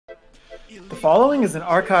The following is an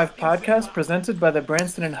archive podcast presented by the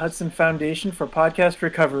Branston and Hudson Foundation for Podcast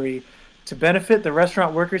Recovery to benefit the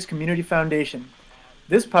Restaurant Workers Community Foundation.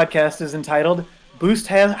 This podcast is entitled Boost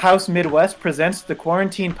House Midwest presents the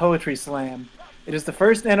Quarantine Poetry Slam. It is the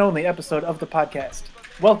first and only episode of the podcast.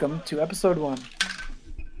 Welcome to episode 1.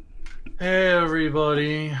 Hey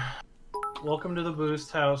everybody. Welcome to the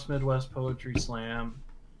Boost House Midwest Poetry Slam.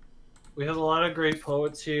 We have a lot of great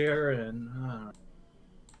poets here, and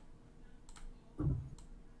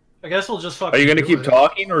I guess we'll just fucking Are you going to keep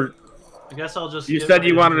talking, or I guess I'll just. you said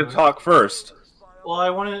you wanted to talk first? Well,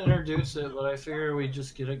 I wanted to introduce it, but I figure we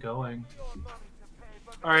just get it going.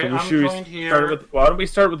 All right, So I'm joined here. Why don't we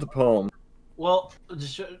start with the poem? Well,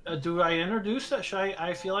 do I introduce that?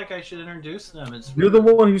 I feel like I should introduce them. You're the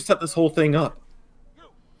one who set this whole thing up.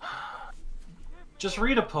 Just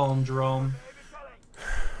read a poem, Jerome.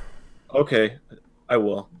 Okay, I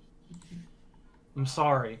will. I'm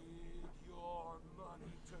sorry.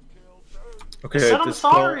 Okay, I said I'm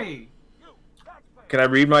sorry. Can I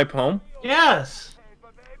read my poem? Yes.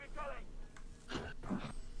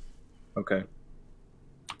 Okay.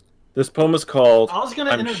 This poem is called... I was going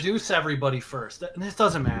to introduce everybody first. This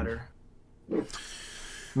doesn't matter.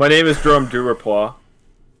 My name is Jerome Durepois.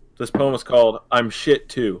 This poem is called I'm Shit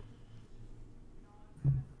Too.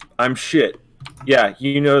 I'm shit. Yeah,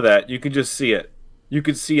 you know that. You can just see it. You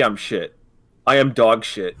can see I'm shit. I am dog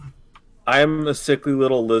shit. I am a sickly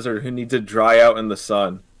little lizard who needs to dry out in the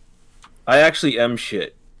sun. I actually am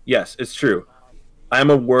shit. Yes, it's true. I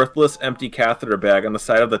am a worthless, empty catheter bag on the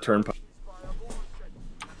side of the turnpike.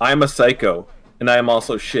 I am a psycho, and I am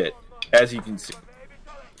also shit, as you can see.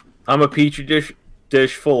 I'm a petri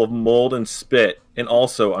dish full of mold and spit, and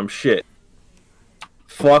also I'm shit.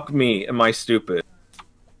 Fuck me, am I stupid?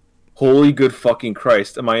 Holy good fucking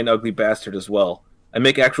Christ, am I an ugly bastard as well? I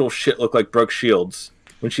make actual shit look like Brooke Shields.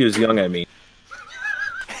 When she was young, I mean.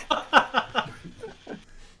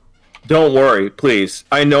 Don't worry, please.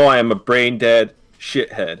 I know I am a brain-dead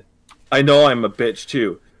shithead. I know I'm a bitch,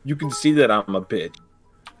 too. You can see that I'm a bitch.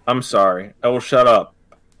 I'm sorry. I will shut up.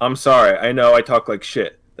 I'm sorry. I know I talk like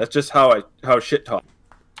shit. That's just how shit talk.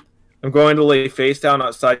 I'm going to lay face down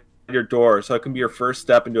outside your door so it can be your first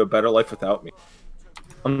step into a better life without me.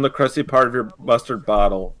 I'm the crusty part of your mustard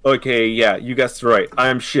bottle. Okay, yeah, you guessed right. I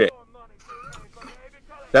am shit.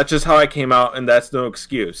 That's just how I came out, and that's no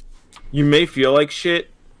excuse. You may feel like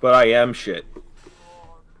shit, but I am shit.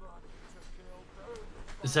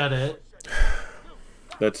 Is that it?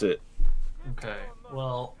 That's it. Okay,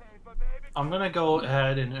 well, I'm going to go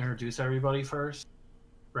ahead and introduce everybody first,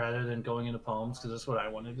 rather than going into poems, because that's what I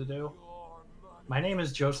wanted to do. My name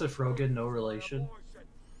is Joseph Rogan No Relation.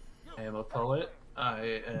 I am a poet.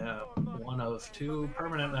 I am one of 2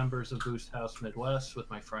 permanent members of Boost House Midwest with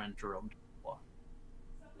my friend Jerome Durepois.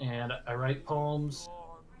 And I write poems.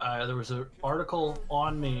 There was an article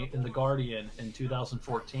on me in The Guardian in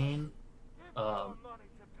 2014.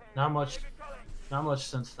 Not much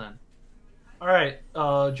since then. All right,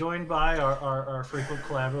 joined by our frequent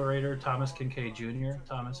collaborator, Thomas Kinkade Jr.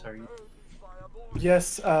 Thomas, how are you?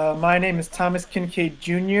 Yes, my name is Thomas Kinkade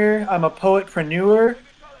Jr. I'm a poetpreneur.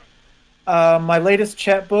 My latest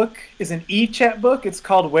chat book is an e-chat book. It's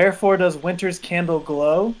called Wherefore Does Winter's Candle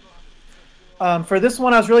Glow? For this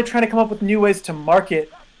one, I was really trying to come up with new ways to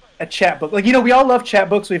market a chat book. Like, you know, we all love chat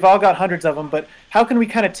books. We've all got hundreds of them, but how can we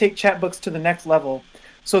kind of take chat books to the next level?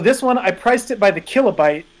 So this one, I priced it by the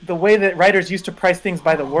kilobyte, the way that writers used to price things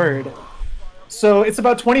by the word. So it's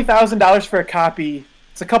about $20,000 for a copy.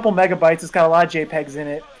 It's a couple megabytes. It's got a lot of JPEGs in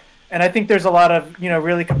it. And I think there's a lot of,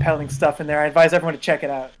 really compelling stuff in there. I advise everyone to check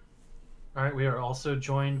it out. All right, we are also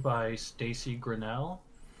joined by Stacey Granell.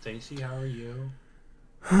 Stacey, how are you?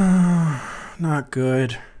 Not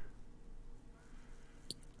good.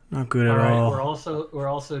 Not good at all. We're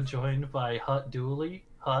also joined by Hut Dooley.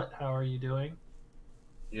 Hut, how are you doing?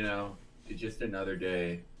 It's just another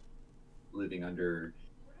day living under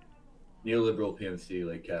neoliberal PMC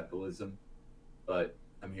like capitalism. But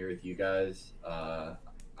I'm here with you guys.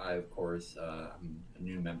 Of course, I'm a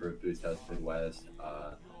new member of Boost House Midwest.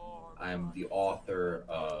 I'm the author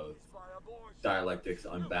of Dialectics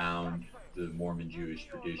Unbound, the Mormon Jewish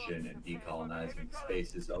tradition, and decolonizing the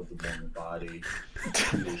spaces of the Mormon body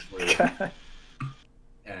Jewishly.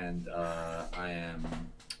 And I am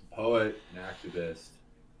a poet, an activist,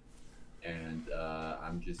 and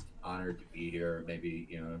I'm just honored to be here, maybe,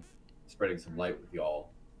 spreading some light with y'all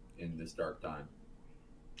in this dark time.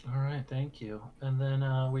 All right, thank you. And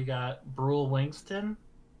then we got Bruehl Wingston.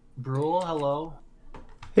 Bruehl, hello.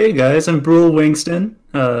 Hey guys, I'm Bruehl Wingston,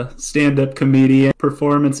 stand-up comedian,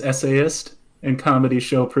 performance essayist, and comedy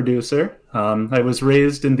show producer. I was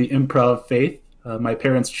raised in the improv faith. My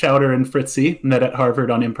parents, Chowder and Fritzy, met at Harvard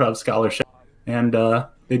on improv scholarship, and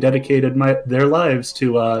they dedicated their lives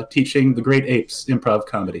to teaching the great apes improv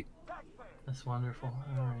comedy. That's wonderful.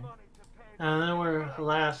 All right. And then we're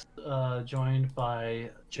last joined by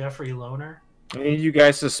Jeffrey Loner. I need you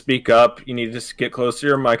guys to speak up. You need to get close to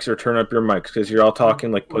your mics or turn up your mics because you're all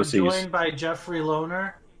talking like pussies. We're joined by Jeffrey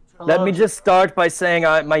Loner. Hello. Let me just start by saying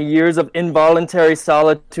my years of involuntary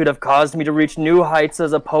solitude have caused me to reach new heights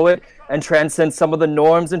as a poet and transcend some of the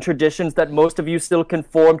norms and traditions that most of you still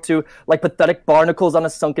conform to, like pathetic barnacles on a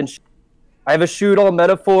sunken ship. I have eschewed all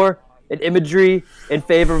metaphor and imagery in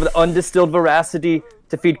favor of the undistilled veracity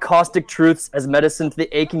to feed caustic truths as medicine to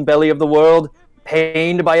the aching belly of the world,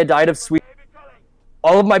 pained by a diet of sweet.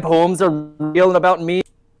 All of my poems are real and about me,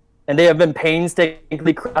 and they have been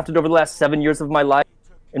painstakingly crafted over the last 7 years of my life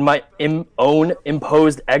in my own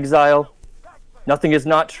imposed exile. Nothing is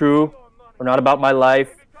not true or not about my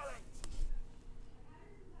life.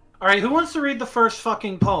 All right, who wants to read the first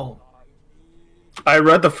fucking poem? I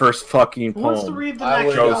read the first fucking poem. Who wants to read the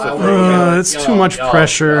next Joseph. It's too much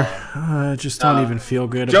pressure. I just don't even feel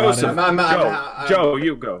good Joseph, about it. Joe,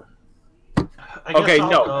 you go. Okay, I'll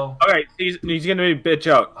no. go. All right, he's gonna be bitch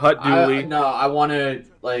out. Hut Dooley. No, I want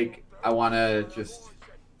to just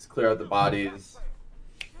clear out the bodies.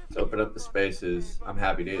 Let's open up the spaces. I'm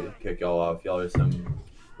happy to kick y'all off. Y'all are some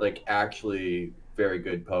actually very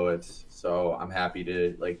good poets, so I'm happy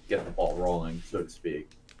to get the ball rolling, so to speak.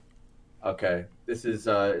 Okay, this is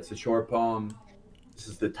it's a short poem. This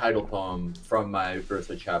is the title poem from my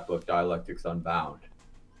Versa chapbook, Dialectics Unbound.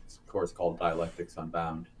 It's of course called Dialectics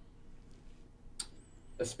Unbound.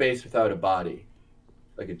 A space without a body,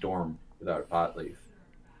 like a dorm without a pot leaf.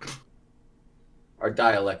 Our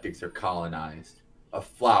dialectics are colonized, a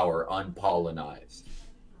flower unpollinized.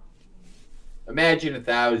 Imagine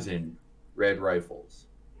 1,000 red rifles,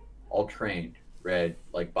 all trained, read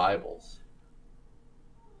like Bibles.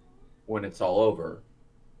 When it's all over,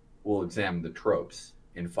 we'll examine the tropes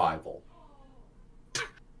in Fievel.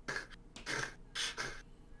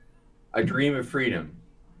 I dream of freedom,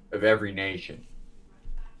 of every nation.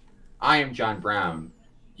 I am John Brown,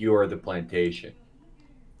 you are the plantation.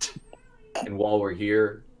 And while we're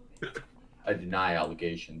here, I deny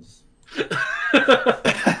allegations.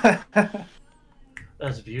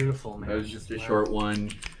 That's beautiful, man. That was just a short one.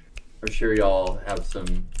 I'm sure y'all have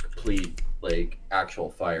some complete, actual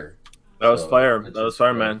fire. That was fire. That was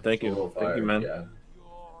fire, man. Thank you. Fire, Thank you, man. Yeah.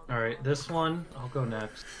 All right, this one, I'll go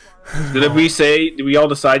next. Did we all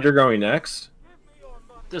decide you're going next?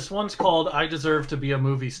 This one's called I Deserve to Be a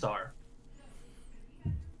Movie Star.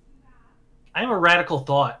 I am a radical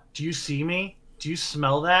thought. Do you see me? Do you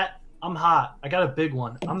smell that? I'm hot. I got a big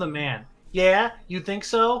one. I'm the man. Yeah? You think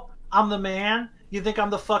so? I'm the man? You think I'm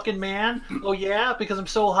the fucking man? Oh yeah? Because I'm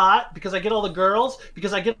so hot? Because I get all the girls?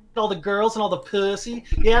 Because I get all the girls and all the pussy?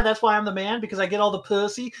 Yeah, that's why I'm the man? Because I get all the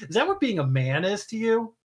pussy? Is that what being a man is to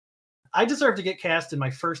you? I deserve to get cast in my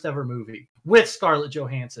first ever movie with Scarlett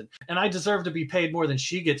Johansson, and I deserve to be paid more than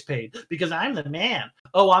she gets paid because I'm the man.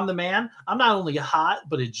 Oh, I'm the man? I'm not only hot,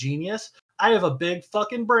 but a genius. I have a big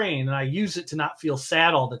fucking brain, and I use it to not feel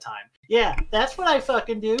sad all the time. Yeah, that's what I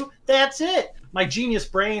fucking do. That's it. My genius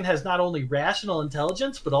brain has not only rational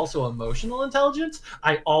intelligence, but also emotional intelligence.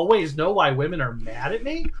 I always know why women are mad at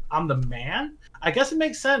me. I'm the man. I guess it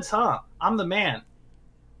makes sense, huh? I'm the man.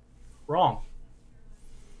 Wrong.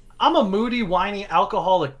 I'm a moody, whiny,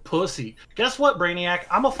 alcoholic pussy. Guess what, Brainiac?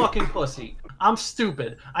 I'm a fucking pussy. I'm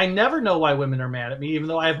stupid. I never know why women are mad at me, even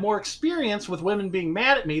though I have more experience with women being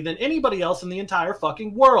mad at me than anybody else in the entire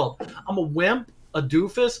fucking world. I'm a wimp, a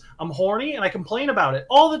doofus, I'm horny, and I complain about it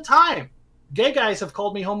all the time. Gay guys have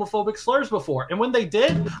called me homophobic slurs before, and when they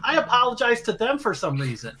did, I apologized to them for some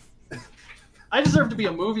reason. I deserve to be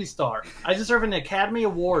a movie star. I deserve an Academy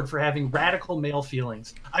Award for having radical male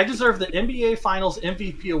feelings. I deserve the NBA Finals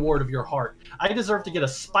MVP award of your heart. I deserve to get a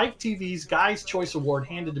Spike TV's Guy's Choice Award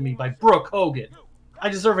handed to me by Brooke Hogan. I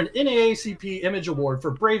deserve an NAACP Image Award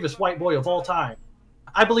for bravest white boy of all time.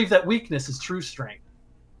 I believe that weakness is true strength.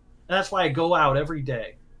 And that's why I go out every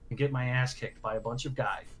day and get my ass kicked by a bunch of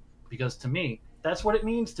guys. Because to me, that's what it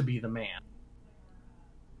means to be the man.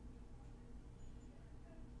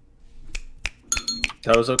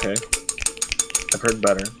 That was okay. I've heard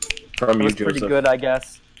better from you, Joseph. Pretty good, I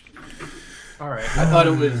guess. All right. I thought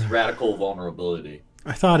it was radical vulnerability.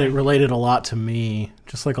 I thought it related a lot to me,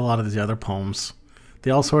 just like a lot of these other poems. They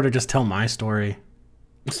all sort of just tell my story.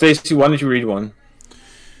 Stacey, why don't you read one?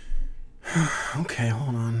 Okay,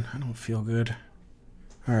 hold on. I don't feel good.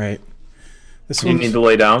 All right. You need to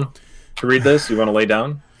lay down to read this? You want to lay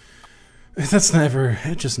down?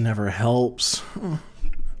 It just never helps.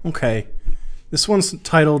 Okay. This one's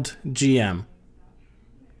titled GM.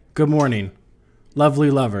 Good morning, lovely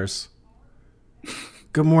lovers.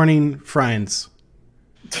 Good morning, friends.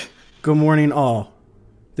 Good morning, all.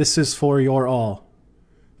 This is for your all.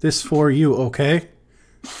 This for you, okay?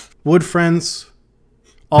 Wood friends,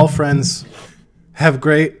 all friends, have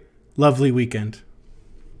great, lovely weekend.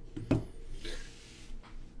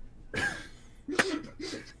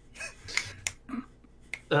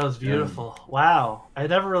 That was beautiful. Wow. I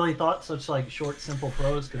never really thought such like short, simple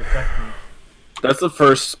prose could affect me. That's the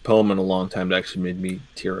first poem in a long time that actually made me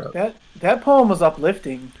tear up. That poem was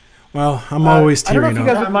uplifting. Well, I'm always I don't know tearing if you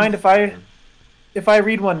guys up. would mind if I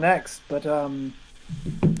read one next, but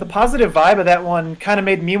the positive vibe of that one kind of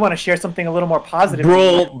made me want to share something a little more positive.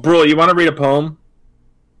 Bruehl, you want to read a poem?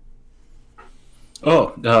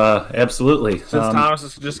 Oh, absolutely. Since Thomas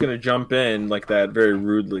is just going to jump in like that very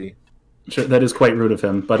rudely. Sure, that is quite rude of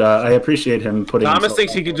him, but I appreciate him putting. Thomas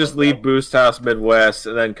thinks he could just leave Boost House Midwest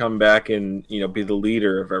and then come back and be the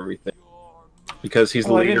leader of everything because he's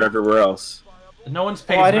the leader everywhere else. No one's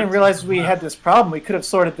paid. Well, I didn't realize we had this problem. We could have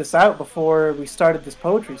sorted this out before we started this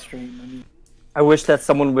poetry stream. I mean, I wish that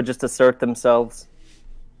someone would just assert themselves.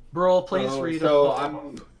 Bruehl, please read. So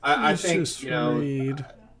I think read.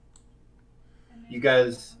 You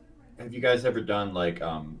guys have you guys ever done like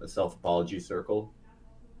a self-apology circle?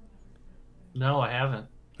 No, I haven't.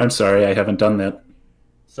 I'm sorry, I haven't done that.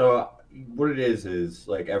 So what it is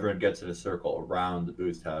like everyone gets in a circle around the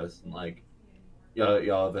Boost House, and like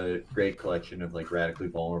y'all have a great collection of like radically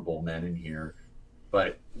vulnerable men in here.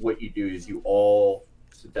 But what you do is you all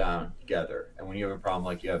sit down together, and when you have a problem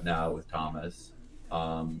like you have now with Thomas,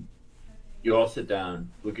 you all sit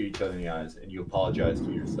down, look at each other in the eyes, and you apologize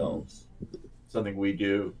to yourselves. Something we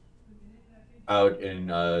do out in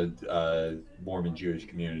Mormon Jewish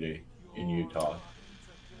community in Utah.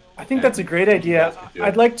 I think that's a great idea.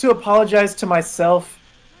 I'd like to apologize to myself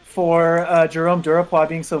for Jerome Durepois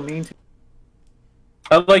being so mean to me.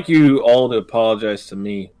 I'd like you all to apologize to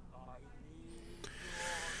me.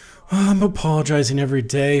 I'm apologizing every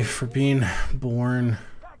day for being born.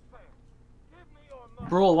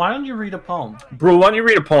 Bruehl, why don't you read a poem? Bruehl, why don't you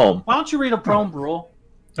read a poem? Why don't you read a poem, Bruehl?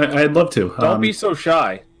 I'd love to. Don't be so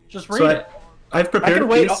shy. Just read it. I've prepared.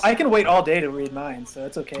 I can wait all day to read mine, so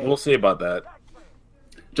it's okay. We'll see about that.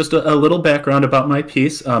 Just a little background about my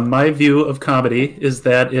piece. My view of comedy is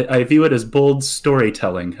that I view it as bold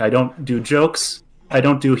storytelling. I don't do jokes. I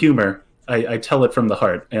don't do humor. I tell it from the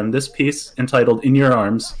heart. And this piece, entitled "In Your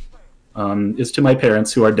Arms," is to my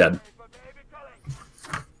parents who are dead.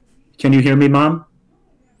 Can you hear me, Mom?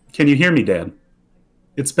 Can you hear me, Dad?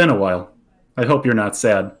 It's been a while. I hope you're not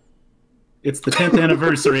sad. It's the 10th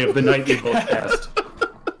anniversary of the night we both passed.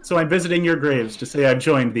 So I'm visiting your graves to say I've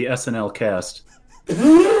joined the SNL cast.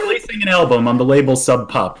 Releasing an album on the label Sub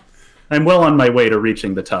Pop. I'm well on my way to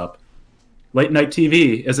reaching the top. Late night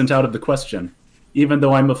TV isn't out of the question, even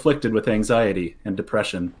though I'm afflicted with anxiety and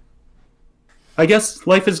depression. I guess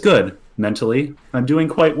life is good, mentally. I'm doing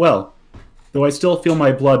quite well, though I still feel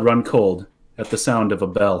my blood run cold at the sound of a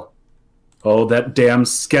bell. Oh, that damn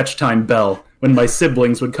sketch time bell, when my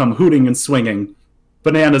siblings would come hooting and swinging.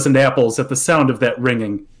 Bananas and apples at the sound of that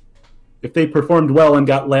ringing. If they performed well and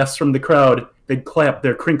got laughs from the crowd, they'd clap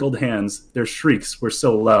their crinkled hands. Their shrieks were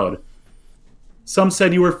so loud. Some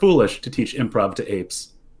said you were foolish to teach improv to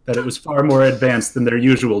apes, that it was far more advanced than their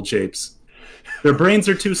usual japes. Their brains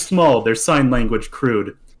are too small, their sign language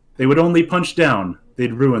crude. They would only punch down,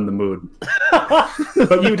 they'd ruin the mood.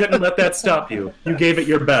 But you didn't let that stop you. You gave it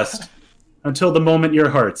your best, until the moment your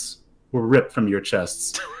hearts were ripped from your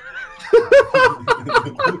chests.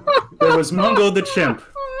 There was Mungo the chimp,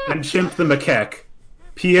 and Chimp the macaque,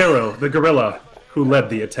 Piero the gorilla, who led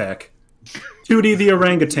the attack, Tootie the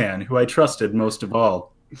orangutan, who I trusted most of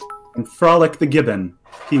all, and Frolic the gibbon,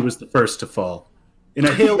 he was the first to fall, in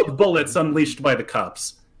a hail of bullets unleashed by the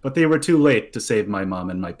cops, but they were too late to save my mom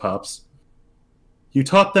and my pops. You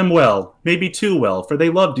taught them well, maybe too well, for they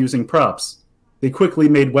loved using props. They quickly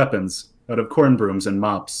made weapons out of corn brooms and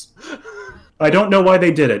mops. I don't know why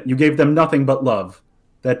they did it. You gave them nothing but love.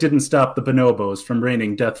 That didn't stop the bonobos from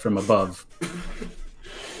raining death from above.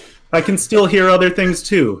 I can still hear other things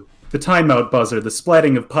too. The timeout buzzer, the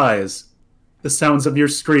splatting of pies, the sounds of your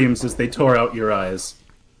screams as they tore out your eyes.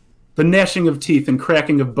 The gnashing of teeth and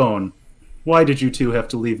cracking of bone. Why did you two have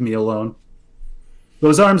to leave me alone?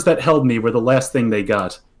 Those arms that held me were the last thing they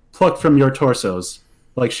got, plucked from your torsos.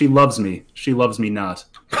 Like she loves me not.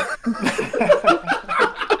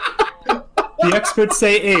 The experts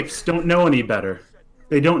say apes don't know any better.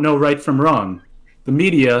 They don't know right from wrong. The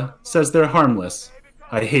media says they're harmless.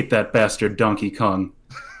 I hate that bastard Donkey Kong.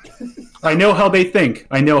 I know how they think.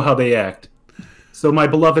 I know how they act. So my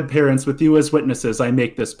beloved parents, with you as witnesses, I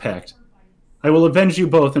make this pact. I will avenge you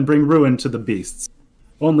both and bring ruin to the beasts.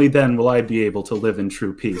 Only then will I be able to live in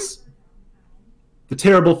true peace. The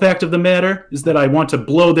terrible fact of the matter is that I want to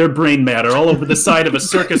blow their brain matter all over the side of a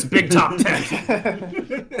circus big top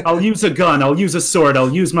tent. I'll use a gun, I'll use a sword,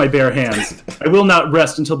 I'll use my bare hands. I will not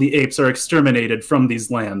rest until the apes are exterminated from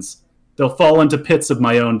these lands. They'll fall into pits of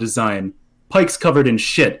my own design. Pikes covered in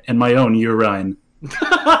shit and my own urine.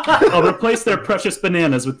 I'll replace their precious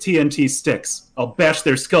bananas with TNT sticks. I'll bash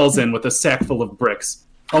their skulls in with a sack full of bricks.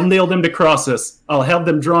 I'll nail them to crosses. I'll have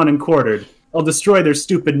them drawn and quartered. I'll destroy their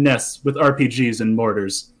stupid nests with RPGs and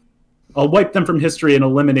mortars. I'll wipe them from history and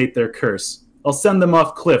eliminate their curse. I'll send them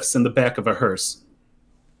off cliffs in the back of a hearse.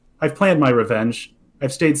 I've planned my revenge.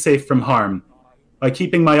 I've stayed safe from harm by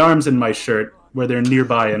keeping my arms in my shirt where they're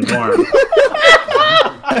nearby and warm.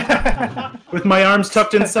 With my arms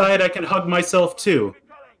tucked inside, I can hug myself too.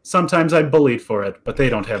 Sometimes I'm bullied for it, but they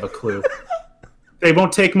don't have a clue. They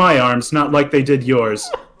won't take my arms, not like they did yours.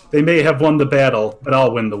 They may have won the battle, but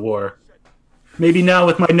I'll win the war. Maybe now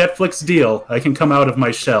with my Netflix deal, I can come out of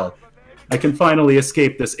my shell. I can finally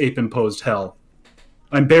escape this ape-imposed hell.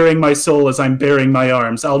 I'm bearing my soul as I'm bearing my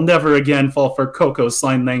arms. I'll never again fall for Coco's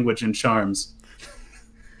sign language and charms.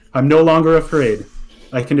 I'm no longer afraid.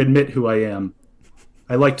 I can admit who I am.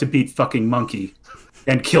 I like to beat fucking monkey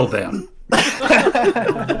and kill them.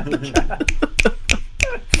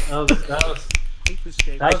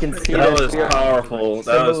 I can see that was powerful.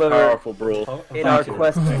 That was powerful, Bruehl. In our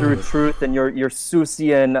quest through truth, and your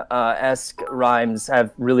Seussian-esque rhymes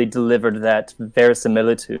have really delivered that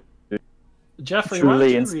verisimilitude. Jeffrey,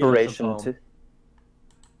 Truly inspiration to.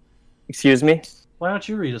 Excuse me? Why don't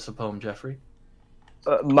you read us a poem, Jeffrey?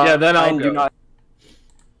 Yeah, then I'll go. Not...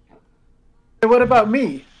 Hey, what about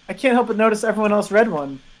me? I can't help but notice everyone else read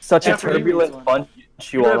one. Such a Jeffrey turbulent reads bunch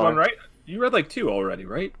You read one, right? You read like 2 already,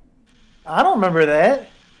 right? I don't remember that.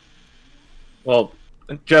 Well,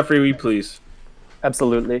 Jeffrey, will you please?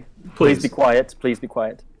 Absolutely. Please be quiet. Please be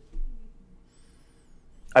quiet.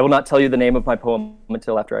 I will not tell you the name of my poem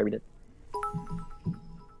until after I read it.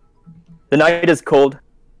 The night is cold.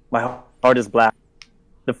 My heart is black.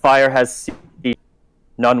 The fire has ceased.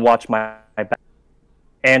 None watch my back.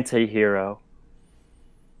 Anti-hero.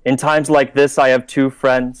 In times like this, I have 2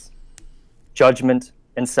 friends, judgment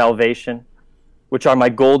and salvation, which are my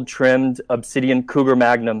gold-trimmed obsidian cougar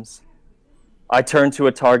magnums. I turn to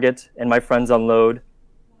a target, and my friends unload.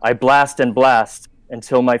 I blast and blast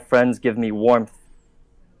until my friends give me warmth.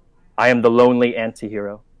 I am the lonely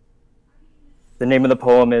anti-hero. The name of the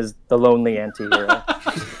poem is The Lonely Anti-Hero.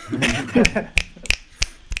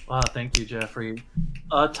 Wow, thank you, Jeffrey.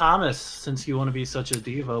 Thomas, since you want to be such a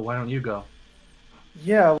diva, why don't you go?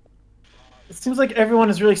 Yeah, it seems like everyone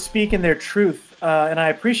is really speaking their truth, and I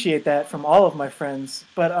appreciate that from all of my friends.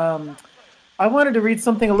 But I wanted to read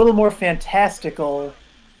something a little more fantastical.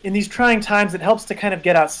 In these trying times, it helps to kind of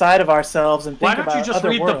get outside of ourselves and think about other worlds. Why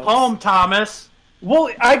don't you just read the poem, Thomas? Well,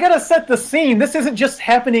 I gotta set the scene. This isn't just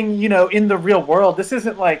happening, in the real world. This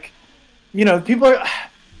isn't like, people are...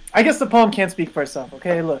 I guess the poem can't speak for itself,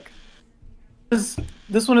 okay? Look. This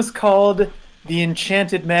one is called The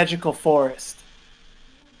Enchanted Magical Forest.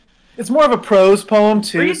 It's more of a prose poem,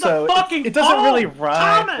 too, Read so the fucking it doesn't really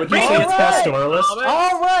rhyme. Thomas! Would you say it's pastoralist?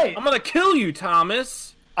 All right. I'm gonna kill you,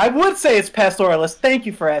 Thomas. I would say it's pastoralist. Thank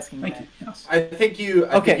you for asking Thank that. you. Yes. I think you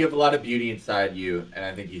have a lot of beauty inside you, and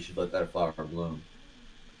I think you should let that flower bloom.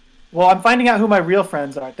 Well, I'm finding out who my real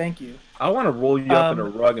friends are. Thank you. I want to roll you up in a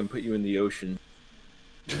rug and put you in the ocean.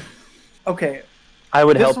 Okay. I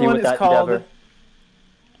would This help you one with is that called... endeavor.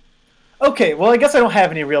 Okay, well, I guess I don't have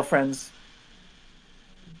any real friends.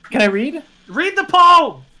 Can I read? Read the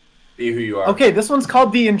poem! Be who you are. Okay, this one's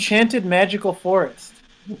called The Enchanted Magical Forest.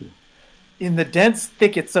 In the dense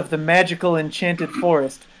thickets of the magical enchanted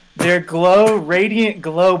forest, there glow radiant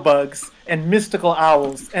glow bugs and mystical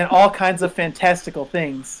owls and all kinds of fantastical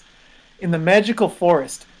things. In the magical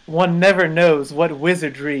forest, one never knows what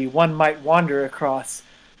wizardry one might wander across,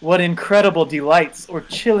 what incredible delights or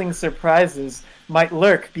chilling surprises might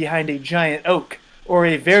lurk behind a giant oak or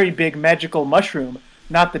a very big magical mushroom.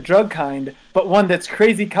 Not the drug kind, but one that's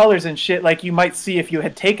crazy colors and shit like you might see if you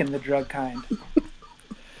had taken the drug kind.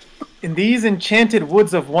 In these enchanted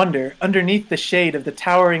woods of wonder, underneath the shade of the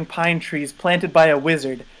towering pine trees planted by a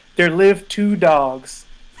wizard, there lived 2 dogs.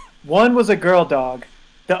 One was a girl dog.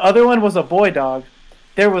 The other one was a boy dog.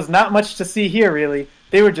 There was not much to see here, really.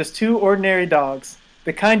 They were just 2 ordinary dogs,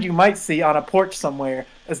 the kind you might see on a porch somewhere,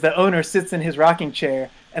 as the owner sits in his rocking chair,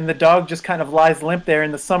 and the dog just kind of lies limp there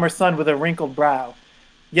in the summer sun with a wrinkled brow.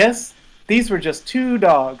 Yes, these were just 2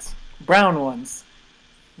 dogs, brown ones.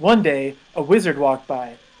 One day, a wizard walked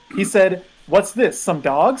by. He said, "What's this, some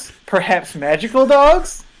dogs? Perhaps magical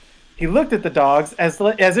dogs?" He looked at the dogs as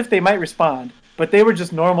if they might respond, but they were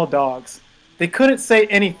just normal dogs. They couldn't say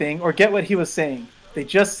anything or get what he was saying. They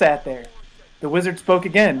just sat there. The wizard spoke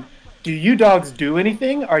again. "Do you dogs do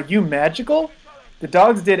anything? Are you magical?" The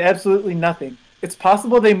dogs did absolutely nothing. It's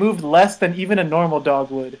possible they moved less than even a normal dog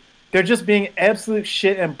would. They're just being absolute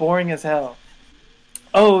shit and boring as hell.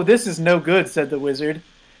 "Oh, this is no good," said the wizard.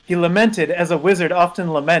 He lamented, as a wizard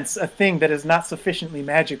often laments a thing that is not sufficiently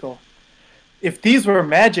magical. "If these were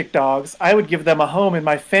magic dogs, I would give them a home in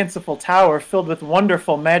my fanciful tower filled with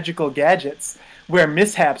wonderful magical gadgets, where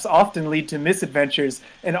mishaps often lead to misadventures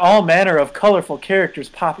and all manner of colorful characters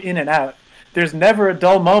pop in and out. There's never a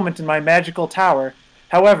dull moment in my magical tower.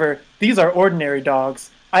 However, these are ordinary dogs.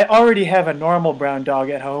 I already have a normal brown dog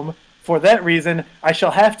at home. For that reason, I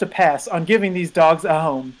shall have to pass on giving these dogs a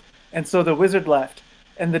home." And so the wizard left,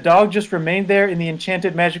 and the dog just remained there in the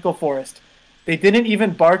enchanted magical forest. They didn't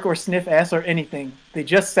even bark or sniff ass or anything. They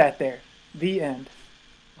just sat there. The end.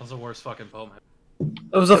 That was the worst fucking poem.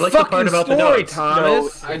 It was a like the fucking part about the story, dogs.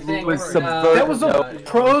 Thomas. I think was subverted. That was a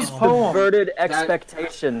prose poem. Subverted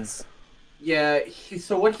expectations. Yeah.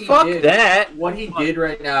 So what he Fuck did? that. What he did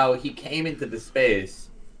right now? He came into the space,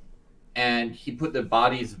 and he put the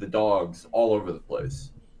bodies of the dogs all over the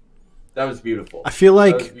place. That was beautiful. I feel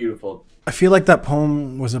That was like beautiful. that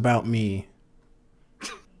poem was about me.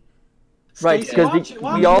 Right, Stacey, because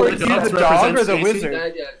why we don't all you- The dog or the Stacey?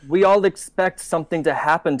 wizard? we all expect something to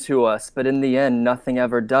happen to us, but in the end, nothing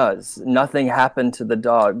ever does. Nothing happened to the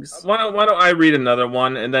dogs. Why don't I read another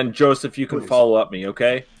one, and then Joseph, you can follow up me,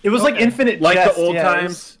 okay? It was like Infinite Like Jest, the old yeah, it was-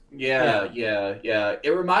 times. Yeah. It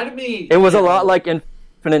reminded me. It was a lot like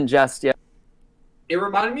Infinite Jest, yeah. It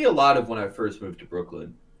reminded me a lot of when I first moved to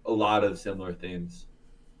Brooklyn. A lot of similar themes.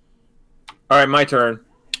 All right, my turn.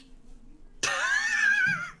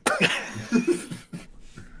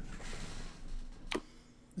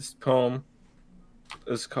 This poem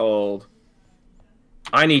is called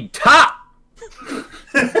 "I Need Top."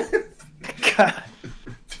 God.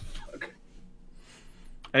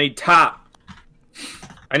 I need top.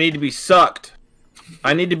 I need to be sucked.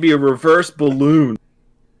 I need to be a reverse balloon.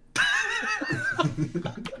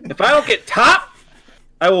 If I don't get top,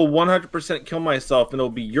 I will 100% kill myself, and it'll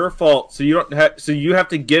be your fault. So you have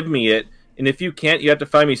to give me it, and if you can't, you have to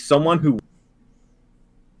find me someone who.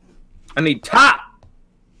 I need top.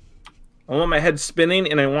 I want my head spinning,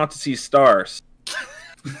 and I want to see stars.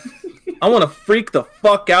 I want to freak the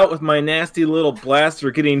fuck out with my nasty little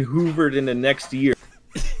blaster getting hoovered into next year.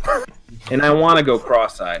 And I want to go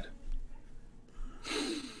cross-eyed.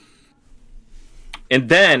 And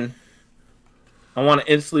then I want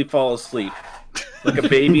to instantly fall asleep. Like a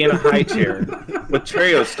baby in a high chair with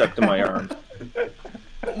Cheerios stuck to my arms.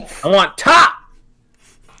 I want top!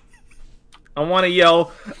 I want to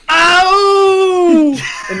yell, "Ow!"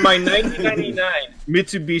 in my 1999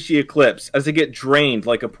 Mitsubishi Eclipse as I get drained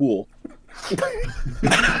like a pool.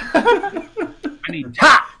 I need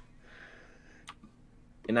top!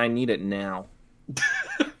 And I need it now.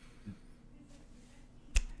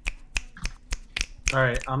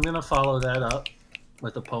 Alright, I'm gonna follow that up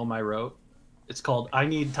with a poem I wrote. It's called "I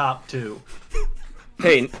Need Top 2."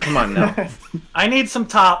 Hey, come on now. I need some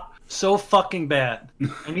top so fucking bad.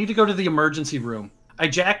 I need to go to the emergency room. I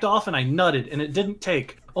jacked off and I nutted and it didn't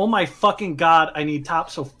take. Oh my fucking god, I need top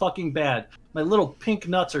so fucking bad. My little pink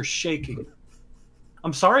nuts are shaking.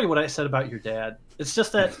 I'm sorry what I said about your dad. It's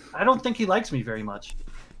just that I don't think he likes me very much.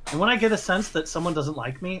 And when I get a sense that someone doesn't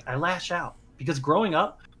like me, I lash out. Because growing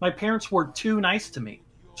up, my parents were too nice to me.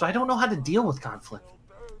 So I don't know how to deal with conflict.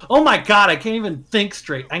 Oh my god, I can't even think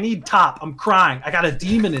straight. I need top. I'm crying. I got a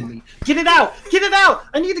demon in me. Get it out! Get it out!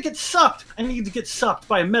 I need to get sucked. I need to get sucked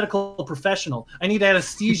by a medical professional. I need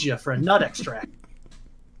anesthesia for a nut extract.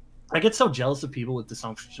 I get so jealous of people with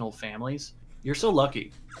dysfunctional families. You're so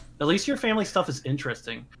lucky. At least your family stuff is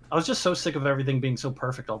interesting. I was just so sick of everything being so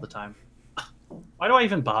perfect all the time. Why do I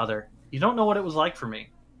even bother? You don't know what it was like for me.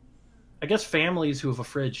 I guess families who have a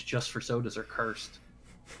fridge just for sodas are cursed.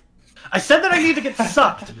 I said that I need to get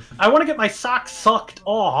sucked. I want to get my socks sucked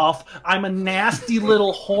off. I'm a nasty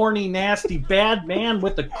little horny, nasty bad man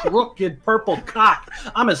with a crooked purple cock.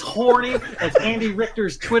 I'm as horny as Andy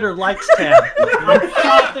Richter's Twitter likes tab. I'm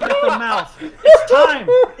frothing at the mouth. It's time.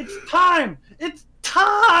 It's time. It's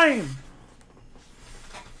time.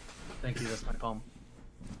 Thank you. That's my poem.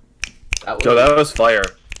 Joe, that was fire.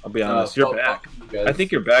 I'll be honest. You're back. I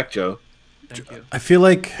think you're back, Joe. Thank you. I feel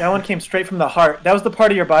like That one came straight from the heart. That was the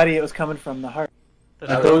part of your body it was coming from, the heart.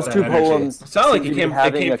 Those two poems It sounded like seem it to be came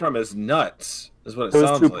having from his nuts, is what it those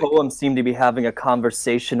sounds two like. poems seem to be having a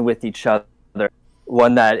conversation with each other.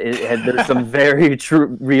 One that there's some very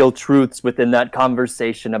real truths within that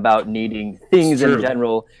conversation about needing things in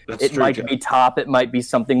general. It might be top, it might be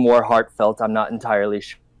something more heartfelt. I'm not entirely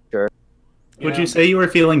sure. Would you say you were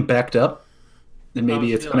feeling backed up? And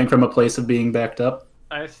maybe it's coming from a place of being backed up?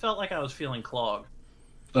 I felt like I was feeling clogged.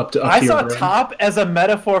 I saw top as a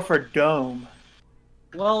metaphor for dome.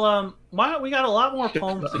 Well, we got a lot more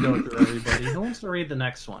poems to go through, everybody. Who wants to read the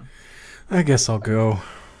next one? I guess I'll go.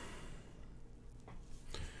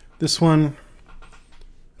 This one,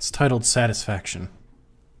 it's titled Satisfaction.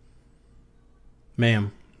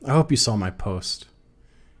 Ma'am, I hope you saw my post.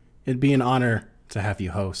 It'd be an honor to have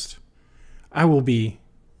you host. I will be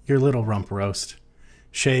your little rump roast.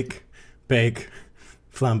 Shake, bake,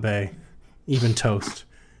 flambe, even toast.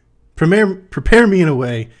 Prepare me in a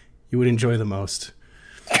way you would enjoy the most.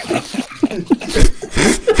 I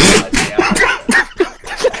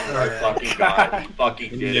fucking got it.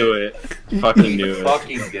 Fucking did it. Fucking knew it.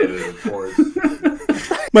 Fucking did it, of course.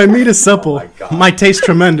 My meat is supple. Oh my taste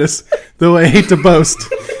tremendous, though I hate to boast.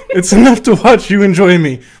 It's enough to watch you enjoy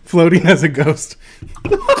me, floating as a ghost.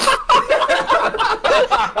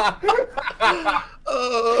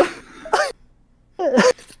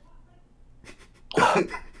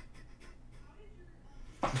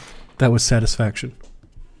 That was Satisfaction.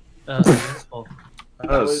 That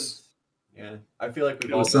was, yeah. I feel like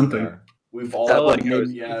we've all been there. We've all I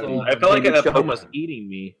felt like that poem was eating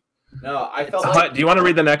me. No, I felt like. Do you want to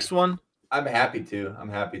read the next one? I'm happy to.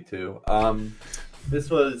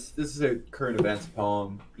 This is a current events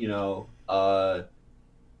poem. You know, I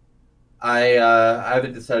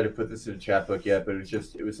haven't decided to put this in a chat book yet, but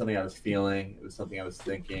it was something I was feeling. It was something I was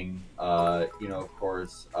thinking. You know, of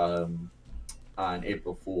course, on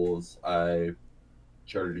April Fool's, I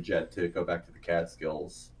chartered a jet to go back to the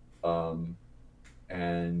Catskills,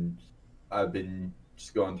 and I've been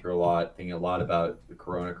just going through a lot, thinking a lot about the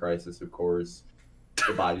Corona crisis, of course,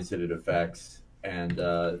 the bodies that it affects, and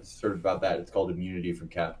sort of about that. It's called immunity from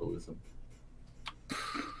capitalism.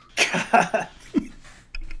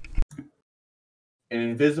 An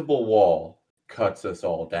invisible wall cuts us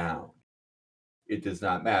all down. It does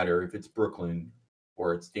not matter if it's Brooklyn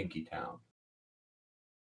or it's Dinkytown.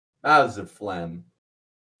 Mouths of phlegm,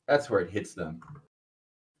 that's where it hits them.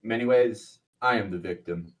 In many ways, I am the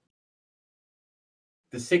victim.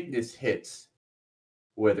 The sickness hits,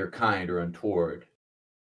 whether kind or untoward.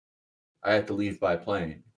 I had to leave by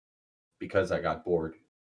plane because I got bored.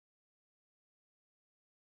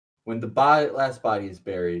 When the last body is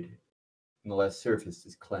buried, when the last surface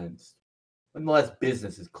is cleansed, when the last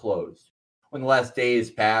business is closed, when the last day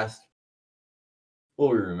is passed, will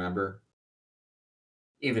we remember?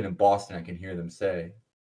 Even in Boston, I can hear them say,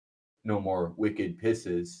 no more wicked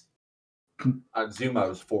pisses. On Zoom, I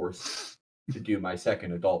was forced to do my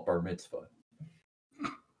second adult bar mitzvah.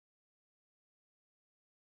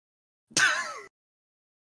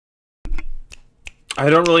 I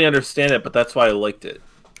don't really understand it, but that's why I liked it.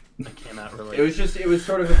 I cannot relate. It was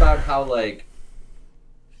sort of about how, like,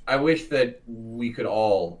 I wish that we could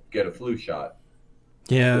all get a flu shot.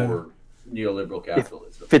 Yeah. For neoliberal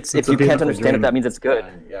capitalism. If you can't understand it, that means it's good.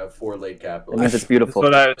 Yeah, for late capitalism. It means it's beautiful.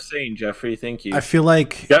 That's what I was saying, Jeffrey. Thank you. I feel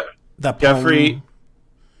like that poem,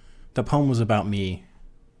 the poem was about me,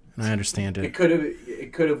 and I understand it.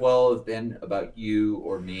 It could have well have been about you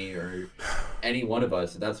or me or any one of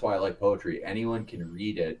us. And that's why I like poetry. Anyone can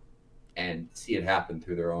read it and see it happen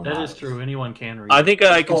through their own eyes. That is true. Anyone can read. I think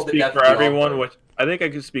I can speak for everyone.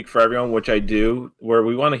 Which I do. Where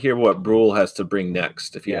we want to hear what Bruehl has to bring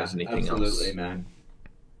next, if he has anything else. Absolutely, man.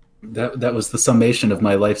 That was the summation of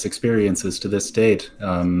my life's experiences to this date.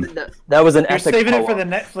 That was an You're epic saving poem. it for the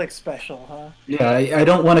Netflix special, huh? Yeah, I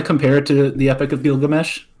don't want to compare it to the Epic of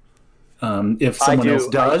Gilgamesh. If someone else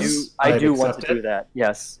does, I do want to do that.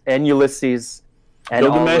 Yes, and Ulysses. And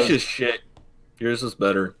Gilgamesh is shit. Yours is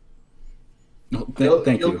better.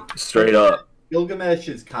 Thank you. Straight up. Gilgamesh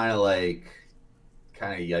is kind of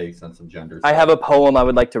yikes on some genders. I have a poem I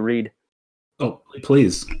would like to read. Oh,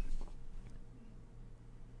 please.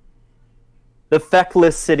 The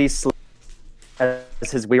feckless city sleeps as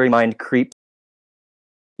his weary mind creeps,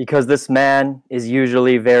 because this man is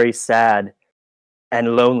usually very sad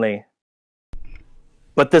and lonely.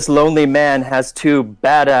 But this lonely man has two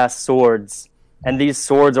badass swords, and these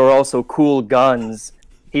swords are also cool guns.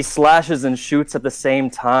 He slashes and shoots at the same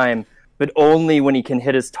time, but only when he can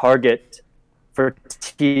hit his target. For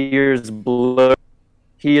tears blood,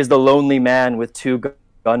 he is the lonely man with two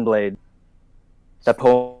gun blades. That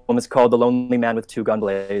poem is called The Lonely Man with Two Gun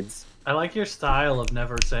Blades. I like your style of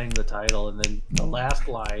never saying the title, and then the last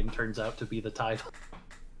line turns out to be the title.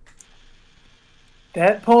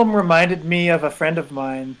 That poem reminded me of a friend of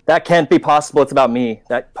mine. That can't be possible. It's about me.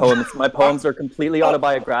 My poems are completely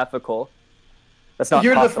autobiographical. That's not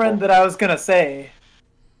You're possible. the friend that I was gonna say.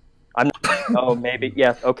 I'm not, oh, maybe.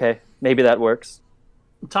 Yeah, okay. Maybe that works.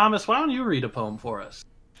 Thomas, why don't you read a poem for us?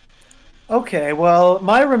 Okay, well,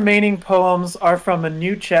 my remaining poems are from a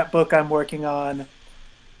new chapbook I'm working on.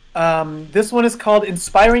 This one is called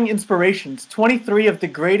Inspiring Inspirations, 23 of the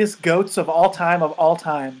Greatest Goats of All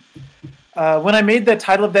Time When I made the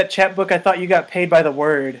title of that chapbook, I thought you got paid by the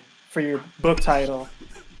word for your book title.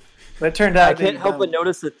 But it turned out I can't help but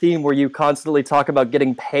notice the theme where you constantly talk about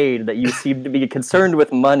getting paid, that you seem to be concerned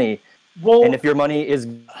with money, and if your money is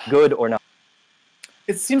good or not.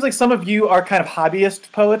 It seems like some of you are kind of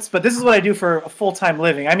hobbyist poets, but this is what I do for a full-time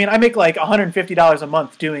living. I mean, I make like $150 a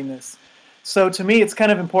month doing this. So to me, it's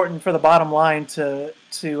kind of important for the bottom line to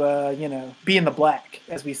be in the black,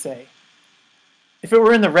 as we say. If it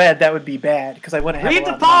were in the red, that would be bad, because I wouldn't have Read a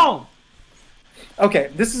lot the of money. poem! Okay,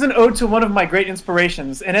 this is an ode to one of my great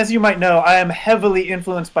inspirations, and as you might know, I am heavily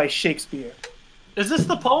influenced by Shakespeare. Is this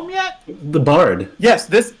the poem yet? The Bard. Yes,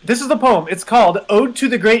 this is the poem. It's called Ode to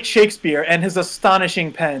the Great Shakespeare and His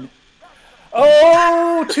Astonishing Pen.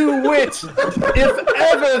 Oh, to wit, if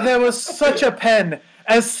ever there was such a pen,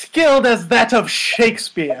 as skilled as that of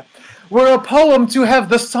Shakespeare, were a poem to have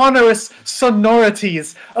the sonorous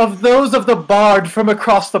sonorities of those of the bard from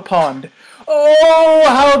across the pond. Oh,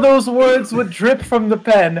 how those words would drip from the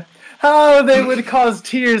pen. How they would cause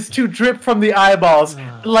tears to drip from the eyeballs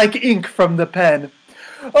like ink from the pen.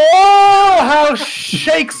 Oh, how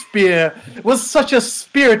Shakespeare was such a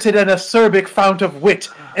spirited and acerbic fount of wit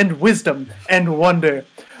and wisdom and wonder.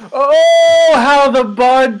 Oh, how the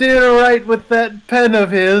bard did write with that pen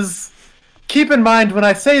of his. Keep in mind, when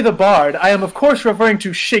I say the bard, I am of course referring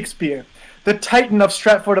to Shakespeare, the Titan of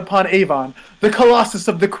Stratford-upon-Avon, the Colossus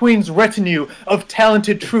of the Queen's retinue of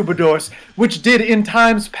talented troubadours, which did in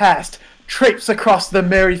times past traipse across the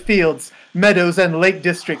merry fields, meadows, and lake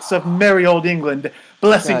districts of merry old England.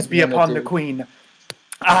 Blessings be upon the Queen.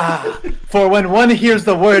 Ah, for when one hears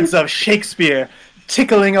the words of Shakespeare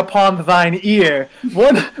tickling upon thine ear,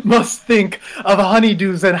 one must think of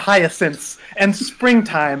honeydews and hyacinths, and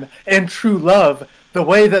springtime, and true love, the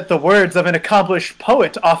way that the words of an accomplished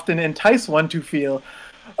poet often entice one to feel.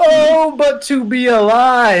 Oh, but to be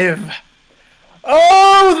alive!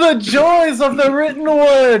 Oh, the joys of the written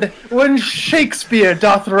word, when Shakespeare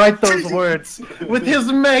doth write those words with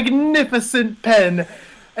his magnificent pen.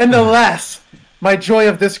 And alas, my joy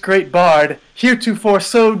of this great bard, heretofore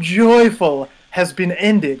so joyful, has been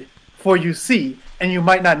ended. For you see, and you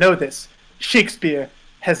might not know this, Shakespeare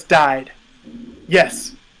has died.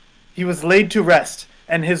 Yes, he was laid to rest,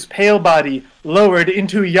 and his pale body lowered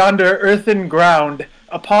into yonder earthen ground,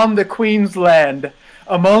 upon the Queen's land,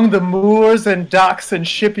 among the moors and docks and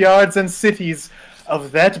shipyards and cities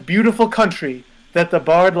of that beautiful country that the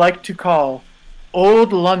bard liked to call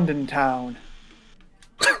Old London Town.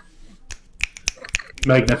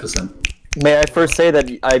 Magnificent. May I first say that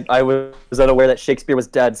I was unaware that Shakespeare was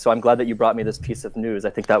dead, so I'm glad that you brought me this piece of news. I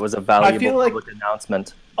think that was a valuable public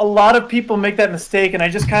announcement. A lot of people make that mistake, and I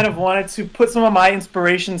just kind of wanted to put some of my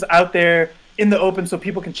inspirations out there in the open so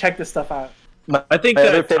people can check this stuff out. I think my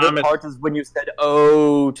that other favorite part is when you said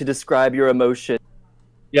 "oh" to describe your emotion.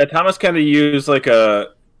 Yeah, Thomas kind of used like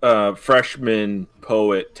a freshman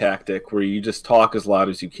poet tactic where you just talk as loud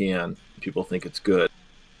as you can. People think it's good.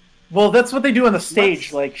 Well, that's what they do on the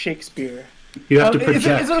stage, like Shakespeare. You have to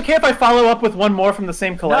project. Is it okay if I follow up with one more from the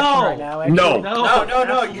same collection right now? Actually?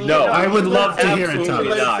 No. I would love to hear it,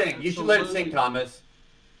 Thomas. You should let it sing, Thomas.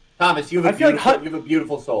 Thomas, you have a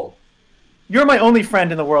beautiful soul. You're my only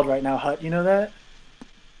friend in the world right now, Hut. You know that?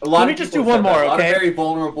 Let me just do one more, okay? A lot of very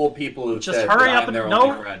vulnerable people who just hurry up and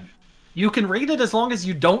only friend. You can read it as long as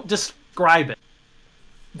you don't describe it.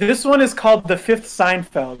 This one is called The Fifth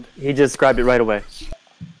Seinfeld. He described it right away.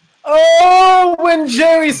 Oh, when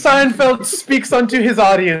Jerry Seinfeld speaks unto his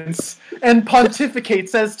audience and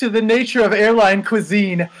pontificates as to the nature of airline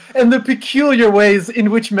cuisine and the peculiar ways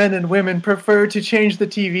in which men and women prefer to change the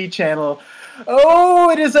TV channel.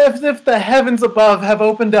 Oh, it is as if the heavens above have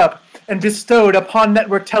opened up and bestowed upon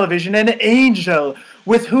network television an angel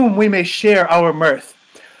with whom we may share our mirth.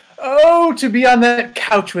 Oh, to be on that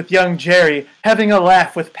couch with young Jerry, having a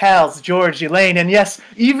laugh with pals George, Elaine, and yes,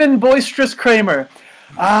 even boisterous Kramer.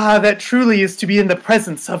 Ah, that truly is to be in the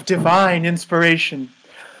presence of divine inspiration.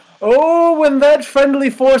 Oh, when that friendly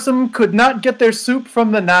foursome could not get their soup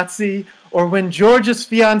from the Nazi, or when George's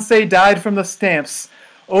fiancée died from the stamps.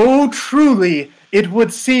 Oh, truly, It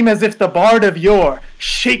would seem as if the bard of yore,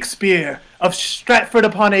 Shakespeare of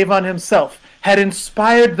Stratford-upon-Avon himself, had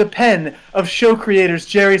inspired the pen of show creators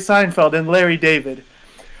Jerry Seinfeld and Larry David.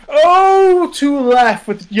 Oh, to laugh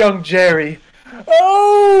with young Jerry.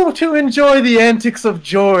 Oh, to enjoy the antics of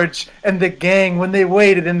George and the gang when they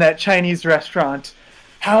waited in that Chinese restaurant.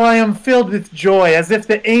 How I am filled with joy, as if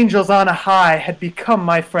the angels on a high had become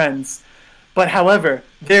my friends. But however,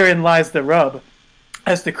 therein lies the rub.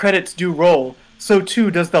 As the credits do roll, so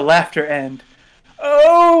too does the laughter end.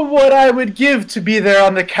 Oh, what I would give to be there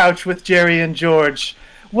on the couch with Jerry and George.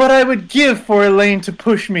 What I would give for Elaine to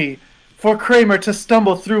push me, for Kramer to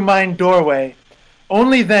stumble through mine doorway.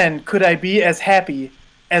 Only then could I be as happy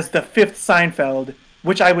as the fifth Seinfeld,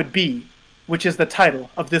 which I would be, which is the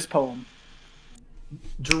title of this poem.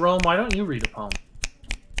 Jerome, why don't you read a poem?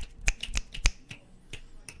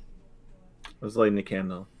 I was lighting a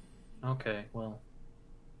candle. Okay, well.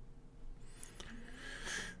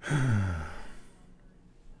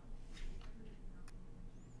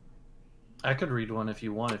 I could read one if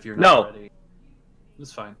you want, if you're not ready.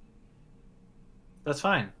 That's fine. That's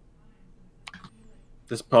fine.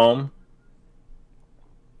 This poem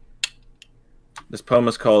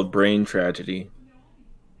is called Brain Tragedy.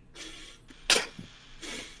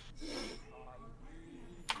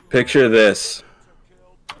 Picture this.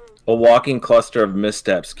 A walking cluster of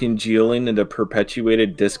missteps congealing into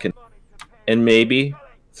perpetuated discontent, and maybe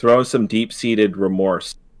throwing some deep-seated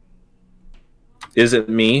remorse. Is it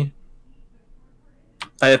me?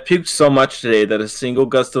 I have puked so much today that a single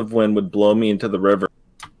gust of wind would blow me into the river,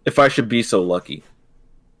 if I should be so lucky.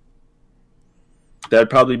 That'd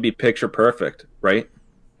probably be picture perfect, right?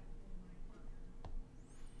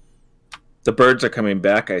 The birds are coming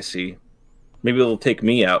back, I see. Maybe they'll take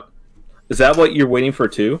me out. Is that what you're waiting for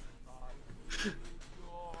too?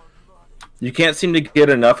 You can't seem to get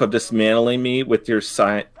enough of dismantling me with your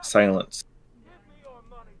silence.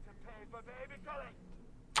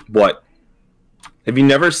 What? Have you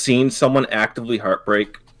never seen someone actively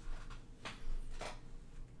heartbreak?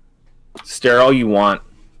 Stare all you want.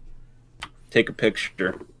 Take a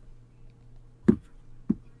picture.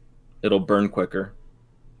 It'll burn quicker.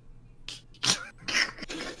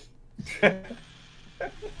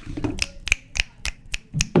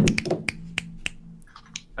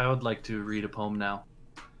 I would like to read a poem now.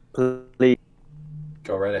 Please.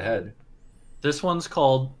 Go right ahead. This one's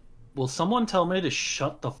called, Will Someone Tell Me to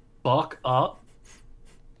Shut the Fuck Up?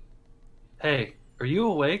 Hey, are you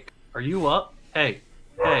awake? Are you up? Hey,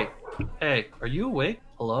 are you awake?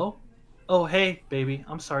 Hello? Oh, hey, baby.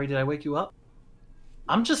 I'm sorry, did I wake you up?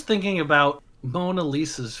 I'm just thinking about Mona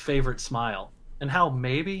Lisa's favorite smile, and how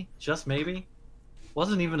maybe, just maybe,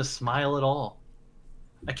 wasn't even a smile at all.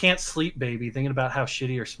 I can't sleep, baby, thinking about how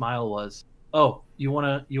shitty her smile was. Oh, you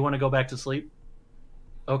wanna go back to sleep?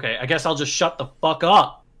 Okay, I guess I'll just shut the fuck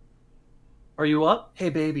up. Are you up? Hey,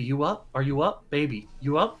 baby, you up? Are you up? Baby,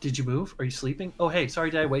 you up? Did you move? Are you sleeping? Oh, hey,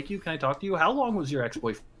 sorry, did I wake you? Can I talk to you? How long was your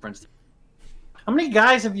ex-boyfriend? How many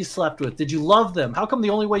guys have you slept with? Did you love them? How come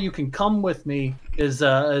the only way you can come with me is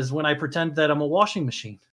when I pretend that I'm a washing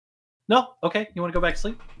machine? No? Okay, you want to go back to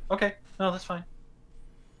sleep? Okay, no, that's fine.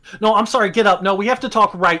 No, I'm sorry, get up. No, we have to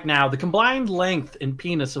talk right now. The combined length and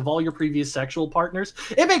penis of all your previous sexual partners,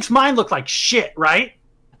 it makes mine look like shit, right?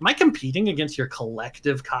 Am I competing against your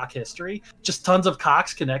collective cock history? Just tons of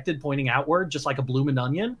cocks connected pointing outward, just like a bloomin'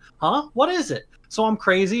 onion? Huh? What is it? So I'm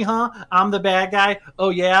crazy, huh? I'm the bad guy? Oh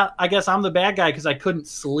yeah, I guess I'm the bad guy because I couldn't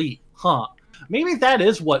sleep, huh? Maybe that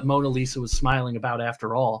is what Mona Lisa was smiling about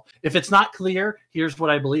after all. If it's not clear, here's what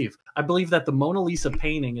I believe. I believe that the Mona Lisa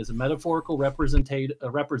painting is a metaphorical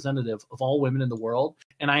representative of all women in the world,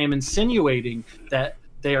 and I am insinuating that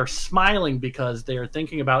they are smiling because they are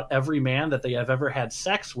thinking about every man that they have ever had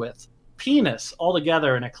sex with. Penis, all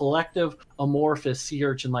together in a collective, amorphous, sea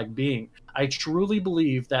urchin-like being. I truly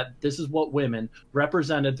believe that this is what women,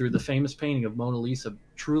 represented through the famous painting of Mona Lisa,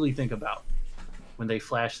 truly think about when they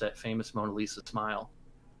flash that famous Mona Lisa smile.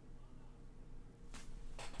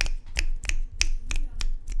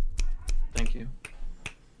 Thank you.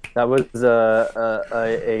 That was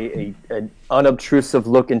an unobtrusive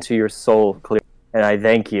look into your soul, clearly. And I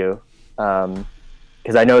thank you,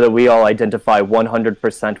 because I know that we all identify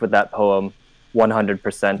 100% with that poem,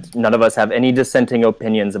 100%. None of us have any dissenting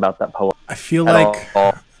opinions about that poem. I feel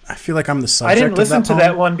like I'm the subject. I didn't listen to poem.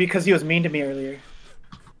 that one because he was mean to me earlier.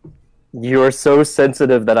 You're so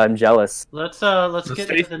sensitive that I'm jealous. Let's get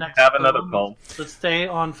into the next. Have another poem. Let's stay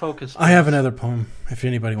on focus. I have another poem. If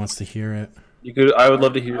anybody wants to hear it, You could. I would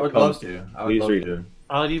love to hear. I would poems. love to. I would Please love read to. it.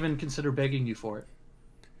 I would even consider begging you for it.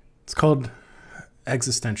 it's called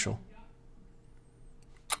Existential.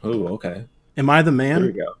 Oh, okay. Am I the There we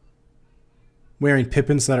man go. wearing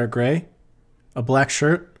pippins that are gray, a black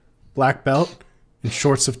shirt, black belt, and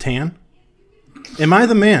shorts of tan? Am I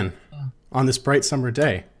the man on this bright summer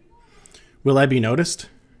day? Will I be noticed?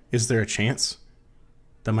 Is there a chance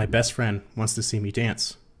that my best friend wants to see me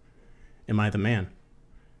dance? Am I the man?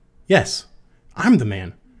 Yes, I'm the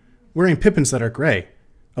man, wearing pippins that are gray,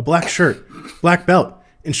 a black shirt, black belt,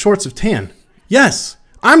 and shorts of tan. Yes,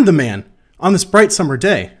 I'm the man on this bright summer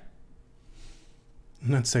day.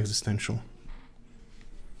 And that's existential.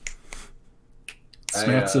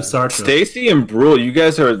 Smacks of Sartre. Stacey and Bruehl, you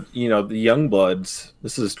guys are, the young bloods.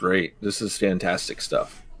 This is great. This is fantastic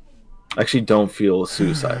stuff. I actually don't feel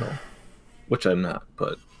suicidal, which I'm not,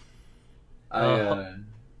 but I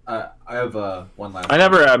have one last. I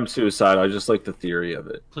never am suicidal. I just like the theory of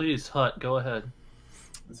it. Please, Hut, go ahead.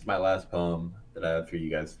 This is my last poem that I have for you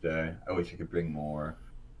guys today. I wish I could bring more,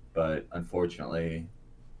 but unfortunately,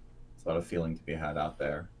 there's a lot of feeling to be had out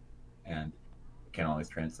there, and I can't always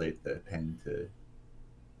translate the pen to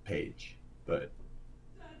page. But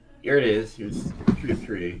here it is. Here's 3 of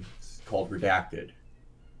 3. It's called Redacted.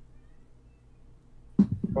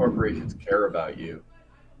 Corporations care about you.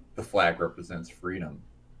 The flag represents freedom.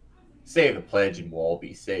 Say the pledge and we'll all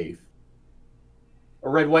be safe. A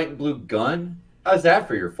red, white, and blue gun? How's that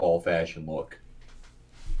for your fall fashion look?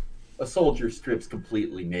 A soldier strips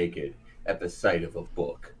completely naked at the sight of a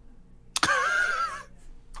book.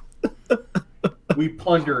 We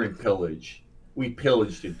plunder and pillage. We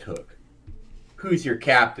pillaged and took. Who's your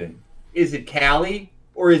captain? Is it Callie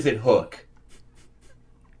or is it Hook?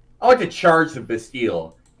 I want to charge the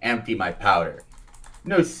Bastille, empty my powder.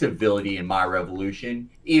 No civility in my revolution,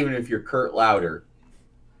 even if you're Kurt Louder.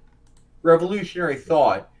 Revolutionary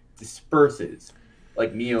thought disperses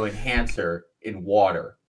like Neo Enhancer in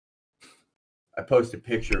water. I post a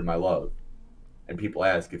picture of my love, and people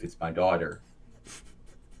ask if it's my daughter.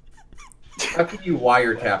 How can you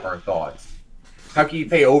wiretap our thoughts? How can you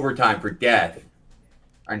pay overtime for death?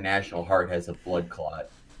 Our national heart has a blood clot,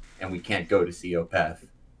 and we can't go to see Opeth.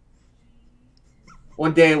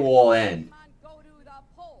 One day it will all end.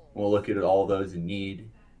 We'll look at all those in need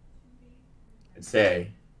and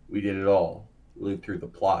say, we did it all. We lived through the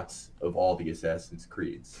plots of all the Assassin's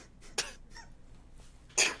Creeds.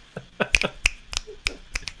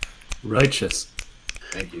 Righteous.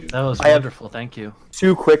 Thank you. That was I have- wonderful. Thank you.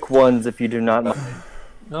 2 quick ones, if you do not mind.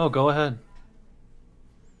 No, go ahead.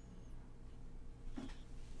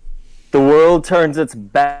 The world turns its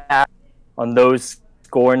back on those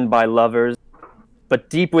scorned by lovers, but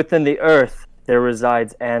deep within the earth there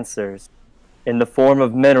resides answers in the form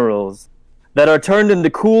of minerals that are turned into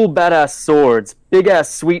cool badass swords, big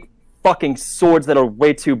ass sweet fucking swords that are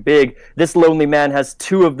way too big. This lonely man has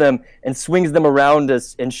 2 of them and swings them around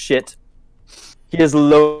us and shit. He is a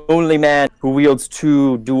lonely man who wields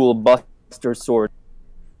 2 dual buster swords.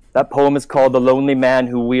 That poem is called The Lonely Man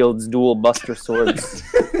Who Wields Dual Buster Swords.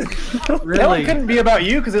 That one Really? couldn't be about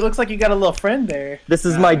you because it looks like you got a little friend there. This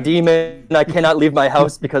is my demon, and I cannot leave my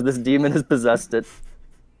house because this demon has possessed it.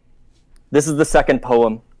 This is the second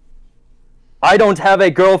poem. I don't have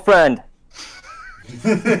a girlfriend.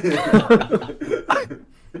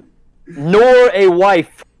 Nor a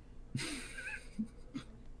wife.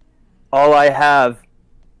 All I have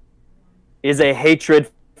is a hatred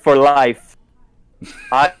for life.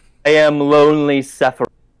 I am lonely Sephiroth.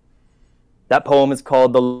 That poem is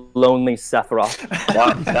called The Lonely Sephiroth.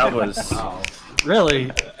 That was Wow.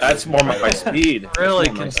 Really, that's more my speed. really That's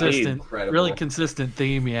more my consistent, Incredible. really consistent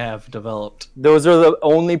theme you have developed. Those are the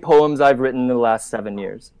only poems I've written in the last 7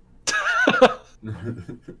 years. Have you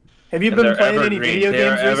And been they're playing any evergreen. video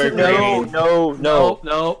They're games recently? evergreen. No, no,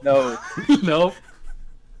 No, no. no.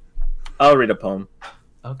 I'll read a poem.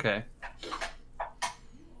 Okay.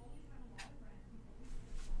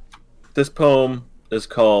 This poem is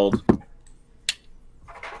called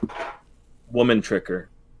Woman Tricker.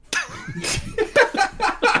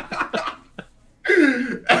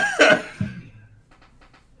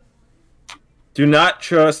 Do not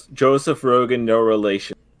trust Joseph Rogan No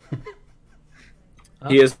Relation.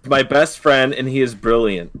 He is my best friend and he is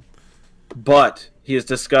brilliant. But he is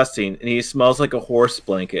disgusting and he smells like a horse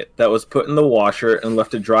blanket that was put in the washer and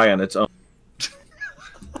left to dry on its own.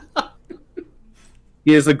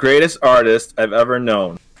 He is the greatest artist I've ever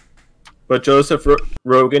known. But Joseph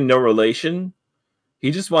Rogan No Relation, he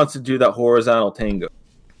just wants to do that horizontal tango.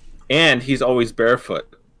 And he's always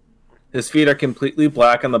barefoot. His feet are completely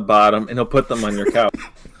black on the bottom and he'll put them on your couch.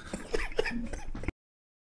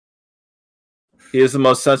 He is the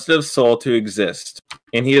most sensitive soul to exist,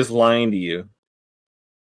 and he is lying to you.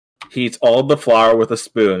 He eats all of the flour with a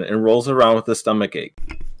spoon and rolls around with a stomachache.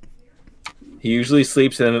 He usually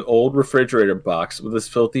sleeps in an old refrigerator box with his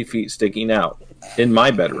filthy feet sticking out in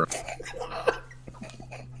my bedroom.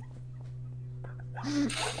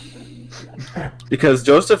 Because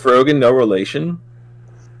Joseph Rogan No Relation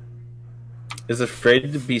is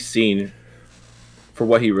afraid to be seen for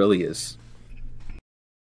what he really is.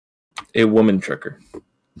 A woman tricker.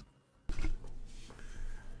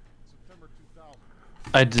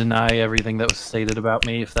 I deny everything that was stated about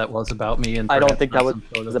me, if that was about me. And I don't think that was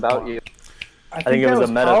was about you. I think it that was was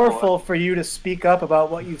a metaphor. powerful for you to speak up about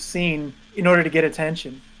what you've seen in order to get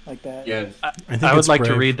attention like that. Yes. I would like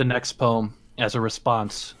to read the next poem as a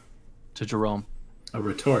response to Jerome, A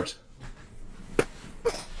retort.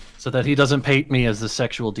 so that he doesn't paint me as the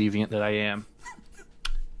sexual deviant that I am.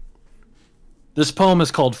 This poem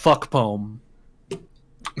is called Fuck Poem.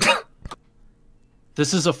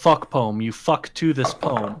 This is a fuck poem. You fuck to this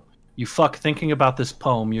poem. You fuck thinking about this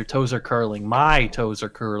poem. Your toes are curling. My toes are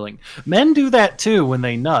curling. Men do that too when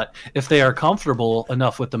they nut, if they are comfortable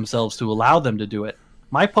enough with themselves to allow them to do it.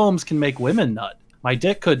 My poems can make women nut. My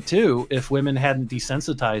dick could too, if women hadn't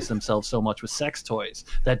desensitized themselves so much with sex toys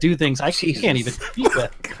that do things I can't even compete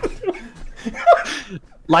with.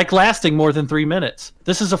 Like lasting more than 3 minutes.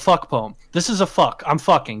 This is a fuck poem. This is a fuck. I'm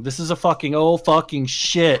fucking. This is a fucking, oh fucking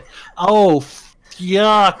shit. Oh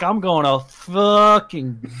yuck, I'm gonna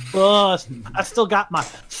fucking bust. I still got my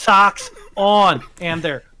socks on and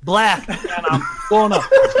they're black and I'm gonna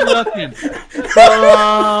fucking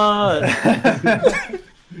bust.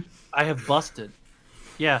 I have busted.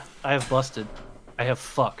 Yeah, I have busted. I have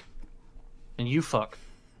fuck. And you fuck.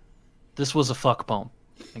 This was a fuck poem.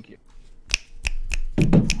 Thank you.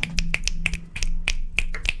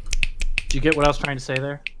 Did you get what I was trying to say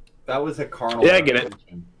there? That was a carnal. Yeah, I get it.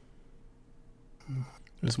 revelation.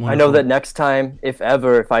 I know that next time, if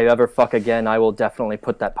I ever fuck again, I will definitely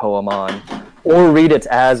put that poem on. Or read it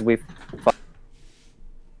as we fuck.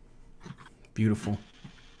 Beautiful.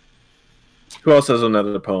 Who else has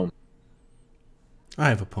another poem? I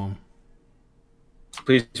have a poem.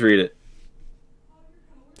 Please read it.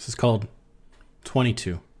 This is called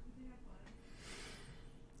 22.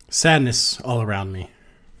 Sadness all around me.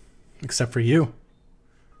 Except for you.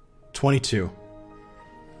 22.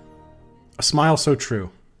 A smile so true.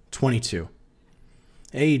 22.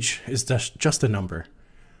 Age is just a number.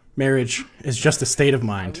 Marriage is just a state of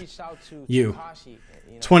mind. You.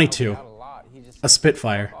 22. A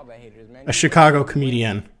Spitfire. A Chicago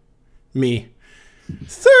comedian. Me.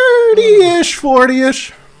 30-ish,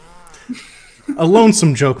 40-ish. A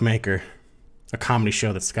lonesome joke maker. A comedy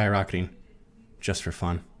show that's skyrocketing. Just for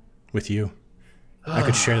fun. With you. I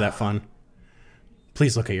could share that fun.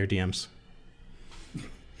 Please look at your DMs.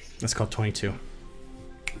 That's called 22.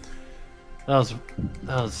 That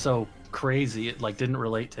was so crazy. It like didn't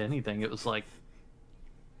relate to anything. It was like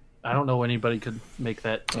I don't know anybody could make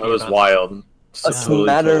that. That was wild. A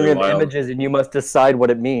smattering of images, and you must decide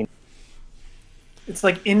what it means. It's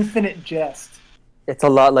like infinite jest. It's a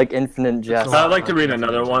lot like Infinite Jest. I'd like to read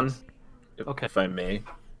another one, Okay. if I may.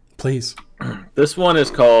 Please. This one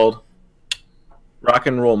is called Rock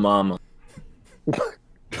and Roll Mama.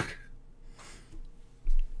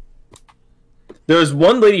 There's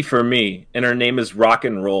one lady for me, and her name is Rock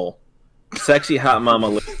and Roll. Sexy hot mama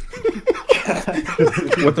with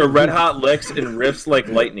her red hot licks and riffs like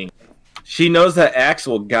lightning. She knows that axe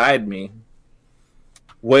will guide me.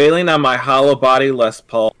 Wailing on my hollow body Les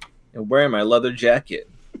Paul and wearing my leather jacket.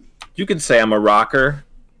 You can say I'm a rocker.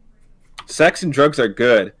 Sex and drugs are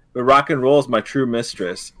good, but rock and roll is my true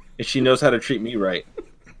mistress, and she knows how to treat me right.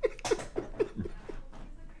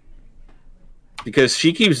 Because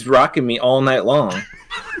she keeps rocking me all night long.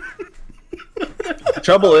 The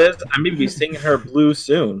trouble is, I may be singing her blues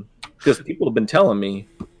soon, because people have been telling me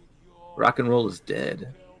rock and roll is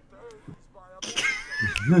dead.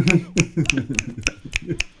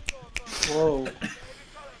 Whoa.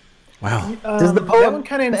 Wow. Does the That poem one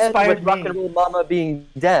kind of end inspired with Rock me. and Roll Mama being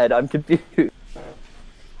dead? I'm confused.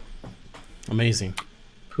 Amazing.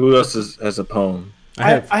 Who else has a poem?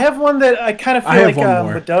 I have one that I kind of I feel have like one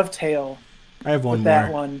more. would dovetail I have one with more.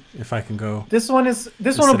 that one. If I can go. This one will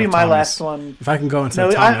Instead be of my Thomas. last one. If I can go instead No,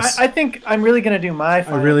 of Thomas. I think I'm really gonna do my. I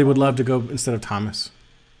Final really would one. love to go instead of Thomas.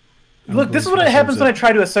 Look, this is what happens when I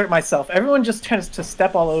try to assert myself. Everyone just tries to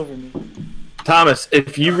step all over me. Thomas,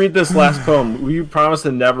 if you read this last poem, will you promise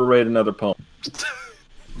to never read another poem?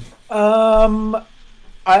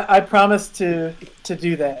 I promise to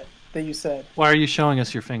do that you said. Why are you showing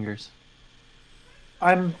us your fingers?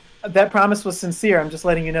 That promise was sincere. I'm just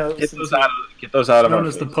letting you know. Get those out of Known our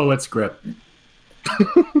as the face. poet's grip.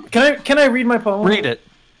 Can I read my poem? Read it.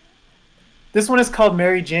 This one is called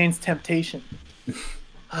Mary Jane's Temptation.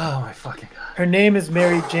 Oh my fucking god. Her name is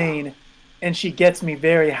Mary Jane, and she gets me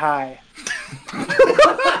very high.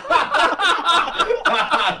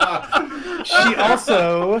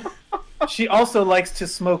 She also likes to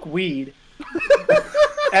smoke weed.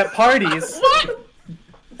 At parties,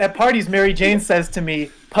 Mary Jane says to me,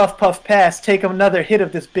 "Puff, puff, pass, take another hit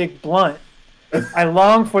of this big blunt." I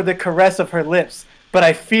long for the caress of her lips, but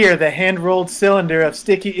I fear the hand-rolled cylinder of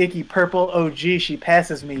sticky, icky purple OG she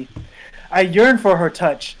passes me. I yearn for her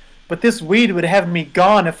touch, but this weed would have me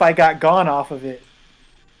gone if I got gone off of it.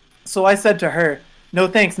 So I said to her, "No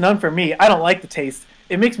thanks, none for me. I don't like the taste.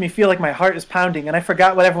 It makes me feel like my heart is pounding, and I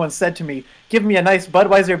forgot what everyone said to me. Give me a nice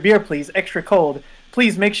Budweiser beer, please, extra cold.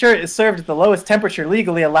 Please make sure it is served at the lowest temperature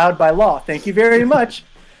legally allowed by law. Thank you very much."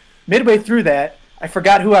 Midway through that, I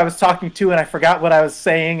forgot who I was talking to, and I forgot what I was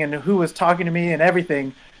saying and who was talking to me and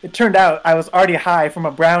everything. It turned out I was already high from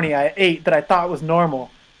a brownie I ate that I thought was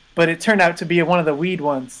normal, but it turned out to be one of the weed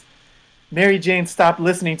ones. Mary Jane stopped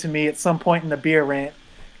listening to me at some point in the beer rant.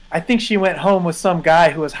 I think she went home with some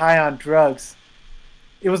guy who was high on drugs.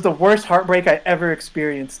 It was the worst heartbreak I ever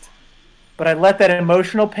experienced. But I let that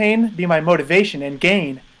emotional pain be my motivation and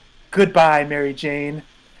gain. Goodbye, Mary Jane.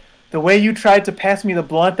 The way you tried to pass me the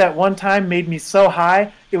blunt that one time made me so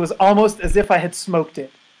high, it was almost as if I had smoked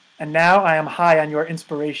it. And now I am high on your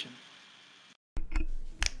inspiration.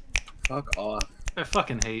 Fuck off. I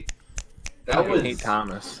fucking hate. I hate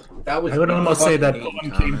Thomas. That was. I would almost say that fucking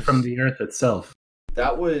poem hate came Thomas. from the earth itself.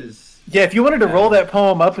 That was. Yeah, if you wanted to roll that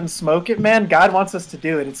poem up and smoke it, man, God wants us to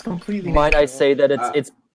do it. It's completely Might I natural. say that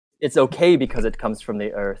it's okay because it comes from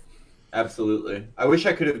the earth? Absolutely. I wish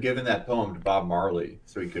I could have given that poem to Bob Marley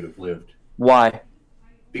so he could have lived. Why?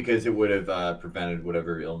 Because it would have prevented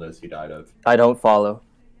whatever illness he died of. I don't follow.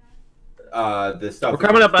 The stuff. We're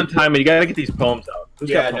coming up on time, and you gotta get these poems out. Who's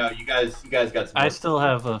Yeah, got no, poems? you guys got some. I more. still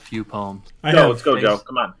have a few poems. Let's go, Joe.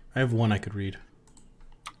 Come on. I have one I could read.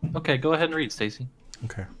 Okay, go ahead and read, Stacey.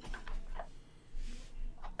 Okay.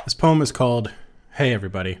 This poem is called Hey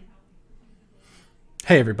Everybody.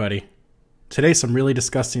 Hey everybody. Today some really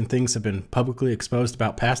disgusting things have been publicly exposed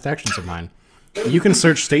about past actions of mine. You can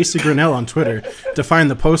search Stacey Granell on Twitter to find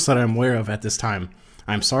the posts that I'm aware of at this time.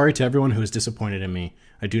 I'm sorry to everyone who is disappointed in me.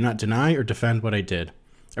 I do not deny or defend what I did.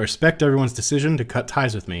 I respect everyone's decision to cut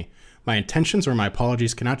ties with me. My intentions or my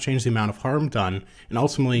apologies cannot change the amount of harm done, and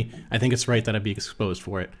ultimately, I think it's right that I be exposed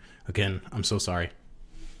for it. Again, I'm so sorry.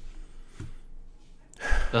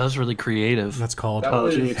 That was really creative. That's called That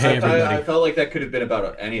was, Hey I Everybody. felt like that could have been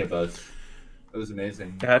about any of us. It was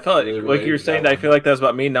amazing. Yeah, I felt Really like you were related to saying that that. I one. feel like that was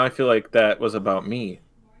about me. Now I feel like that was about me.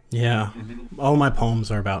 Yeah, all my poems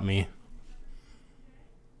are about me.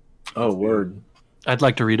 Oh, word. I'd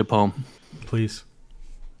like to read a poem. Please.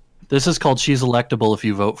 This is called She's Electable If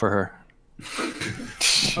You Vote for Her.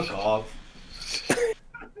 Fuck off.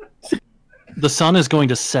 The sun is going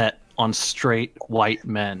to set on straight white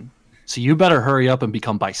men, so you better hurry up and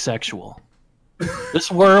become bisexual. This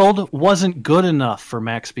world wasn't good enough for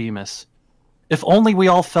Max Bemis. If only we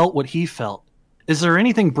all felt what he felt. Is there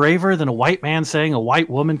anything braver than a white man saying a white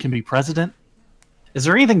woman can be president? Is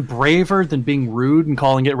there anything braver than being rude and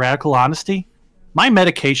calling it radical honesty? My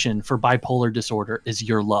medication for bipolar disorder is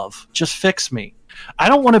your love. Just fix me. I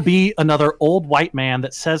don't want to be another old white man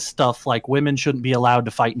that says stuff like women shouldn't be allowed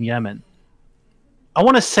to fight in Yemen. I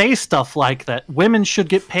want to say stuff like that women should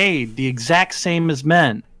get paid the exact same as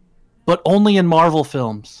men, but only in Marvel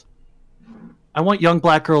films. I want young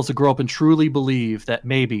black girls to grow up and truly believe that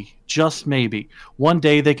maybe, just maybe, one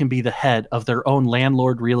day they can be the head of their own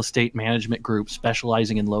landlord real estate management group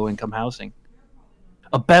specializing in low-income housing.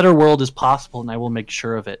 A better world is possible, and I will make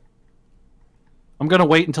sure of it. I'm going to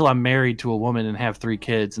wait until I'm married to a woman and have 3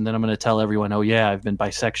 kids, and then I'm going to tell everyone, oh yeah, I've been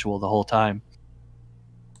bisexual the whole time.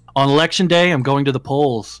 On election day, I'm going to the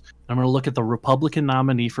polls. I'm going to look at the Republican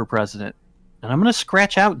nominee for president, and I'm going to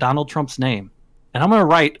scratch out Donald Trump's name. And I'm going to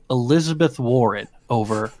write Elizabeth Warren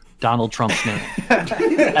over Donald Trump's name.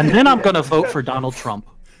 And then I'm going to vote for Donald Trump.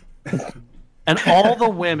 And all the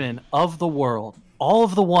women of the world, all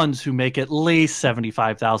of the ones who make at least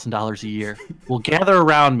 $75,000 a year, will gather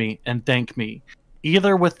around me and thank me,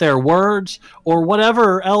 either with their words or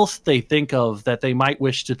whatever else they think of that they might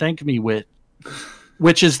wish to thank me with,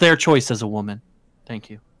 which is their choice as a woman. Thank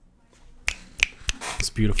you. It's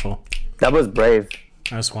beautiful. That was brave.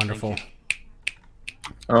 That was wonderful.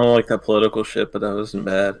 I don't like that political shit, but that wasn't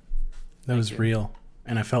bad. That was real.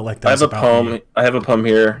 And I felt like that I was have a about poem. me. I have a poem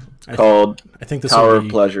here called I think this Tower will of be,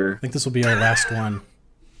 Pleasure. I think this will be our last one.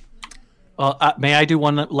 May I do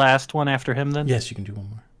one last one after him then? Yes, you can do one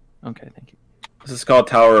more. Okay, thank you. This is called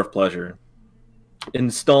Tower of Pleasure.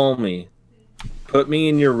 Install me. Put me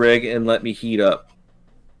in your rig and let me heat up.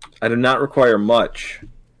 I do not require much.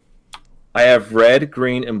 I have red,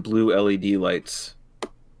 green, and blue LED lights.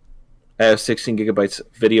 I have 16 gigabytes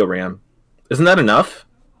video RAM. Isn't that enough?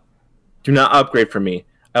 Do not upgrade for me.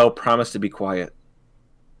 I will promise to be quiet.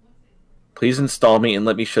 Please install me and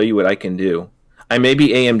let me show you what I can do. I may be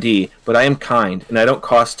AMD, but I am kind, and I don't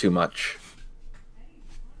cost too much.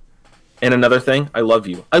 And another thing, I love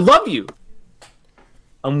you. I love you!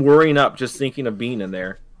 I'm worrying up just thinking of being in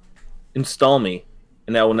there. Install me,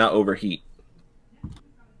 and I will not overheat.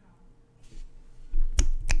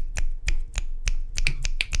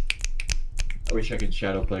 I wish I could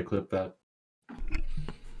shadow play clip that.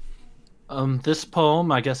 This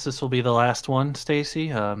poem, I guess this will be the last one,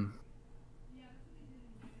 Stacey.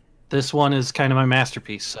 This one is kind of my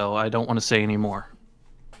masterpiece, so I don't want to say any more.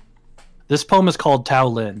 This poem is called Tao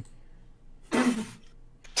Lin.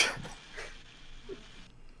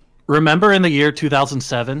 Remember in the year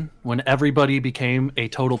 2007 when everybody became a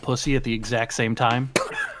total pussy at the exact same time?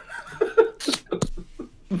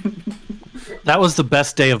 That was the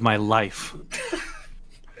best day of my life.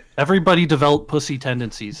 Everybody developed pussy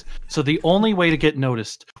tendencies, so the only way to get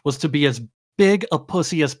noticed was to be as big a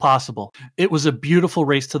pussy as possible. It was a beautiful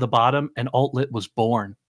race to the bottom, and alt-lit was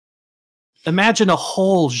born. Imagine a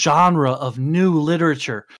whole genre of new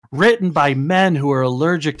literature written by men who are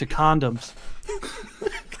allergic to condoms.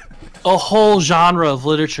 A whole genre of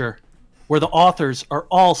literature where the authors are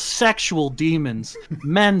all sexual demons,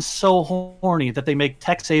 men so horny that they make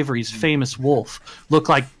Tex Avery's famous wolf look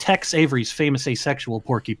like Tex Avery's famous asexual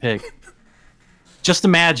Porky Pig. Just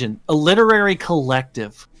imagine a literary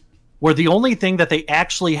collective where the only thing that they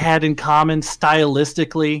actually had in common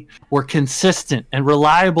stylistically were consistent and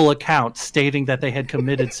reliable accounts stating that they had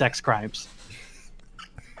committed sex crimes.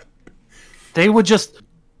 They would just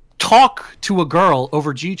talk to a girl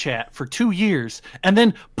over GChat for 2 years and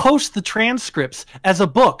then post the transcripts as a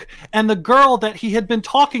book, and the girl that he had been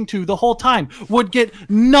talking to the whole time would get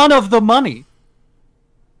none of the money.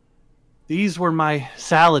 These were my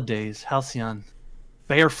salad days, halcyon,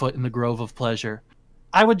 barefoot in the grove of pleasure.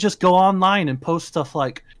 I would just go online and post stuff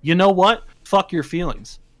like, you know what? Fuck your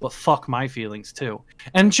feelings, but fuck my feelings too.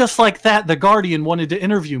 And just like that, The Guardian wanted to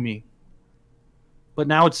interview me. But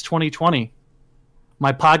now it's 2020.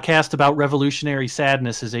 My podcast about revolutionary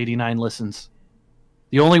sadness has 89 listens.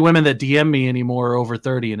 The only women that DM me anymore are over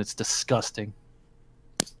 30, and it's disgusting.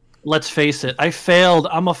 Let's face it, I failed.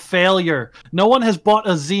 I'm a failure. No one has bought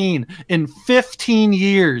a zine in 15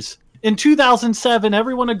 years. In 2007,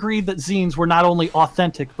 everyone agreed that zines were not only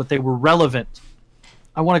authentic, but they were relevant.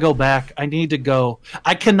 I want to go back. I need to go.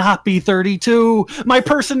 I cannot be 32. My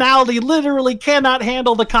personality literally cannot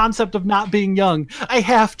handle the concept of not being young. I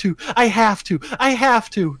have to. I have to. I have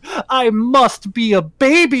to. I must be a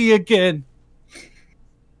baby again.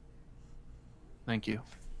 Thank you.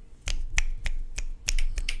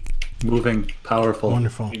 Moving, powerful.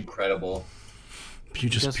 Wonderful. Incredible.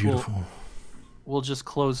 Just beautiful. We'll just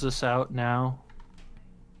close this out now.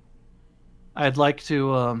 I'd like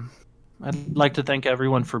to thank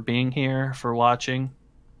everyone for being here, for watching,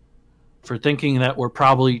 for thinking that we're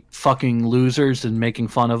probably fucking losers and making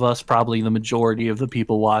fun of us. Probably the majority of the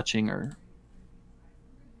people watching or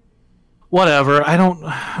whatever. I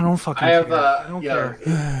don't fucking care. I don't care.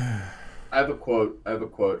 I have a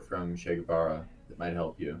quote from Che Guevara that might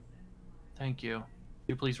help you. Thank you. Can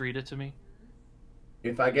you please read it to me?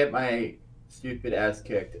 If I get my stupid ass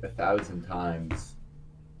kicked 1,000 times,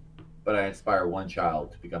 but I inspire one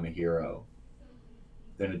child to become a hero,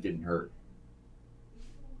 then it didn't hurt.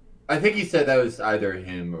 I think he said that was either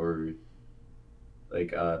him or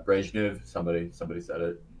like Brezhnev. Somebody said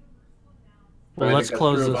it. But Well, let's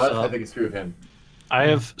close this up. I think it's true of him. I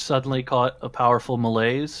have suddenly caught a powerful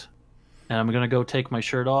malaise, and I'm going to go take my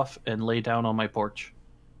shirt off and lay down on my porch.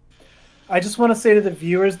 I just want to say to the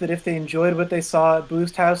viewers that if they enjoyed what they saw at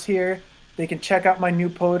Boost House here, they can check out my new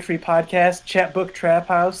poetry podcast, Chatbook Trap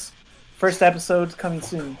House. First episode's coming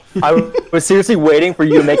soon. I was seriously waiting for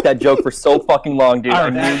you to make that joke for so fucking long, dude. I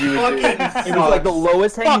knew you would do it. It was like the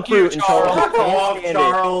lowest hanging fruit, and Charles can't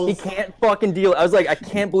stand it. He can't fucking deal. I was like, I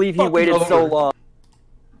can't believe he waited so long.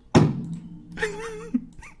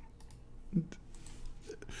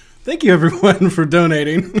 Thank you, everyone, for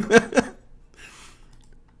donating.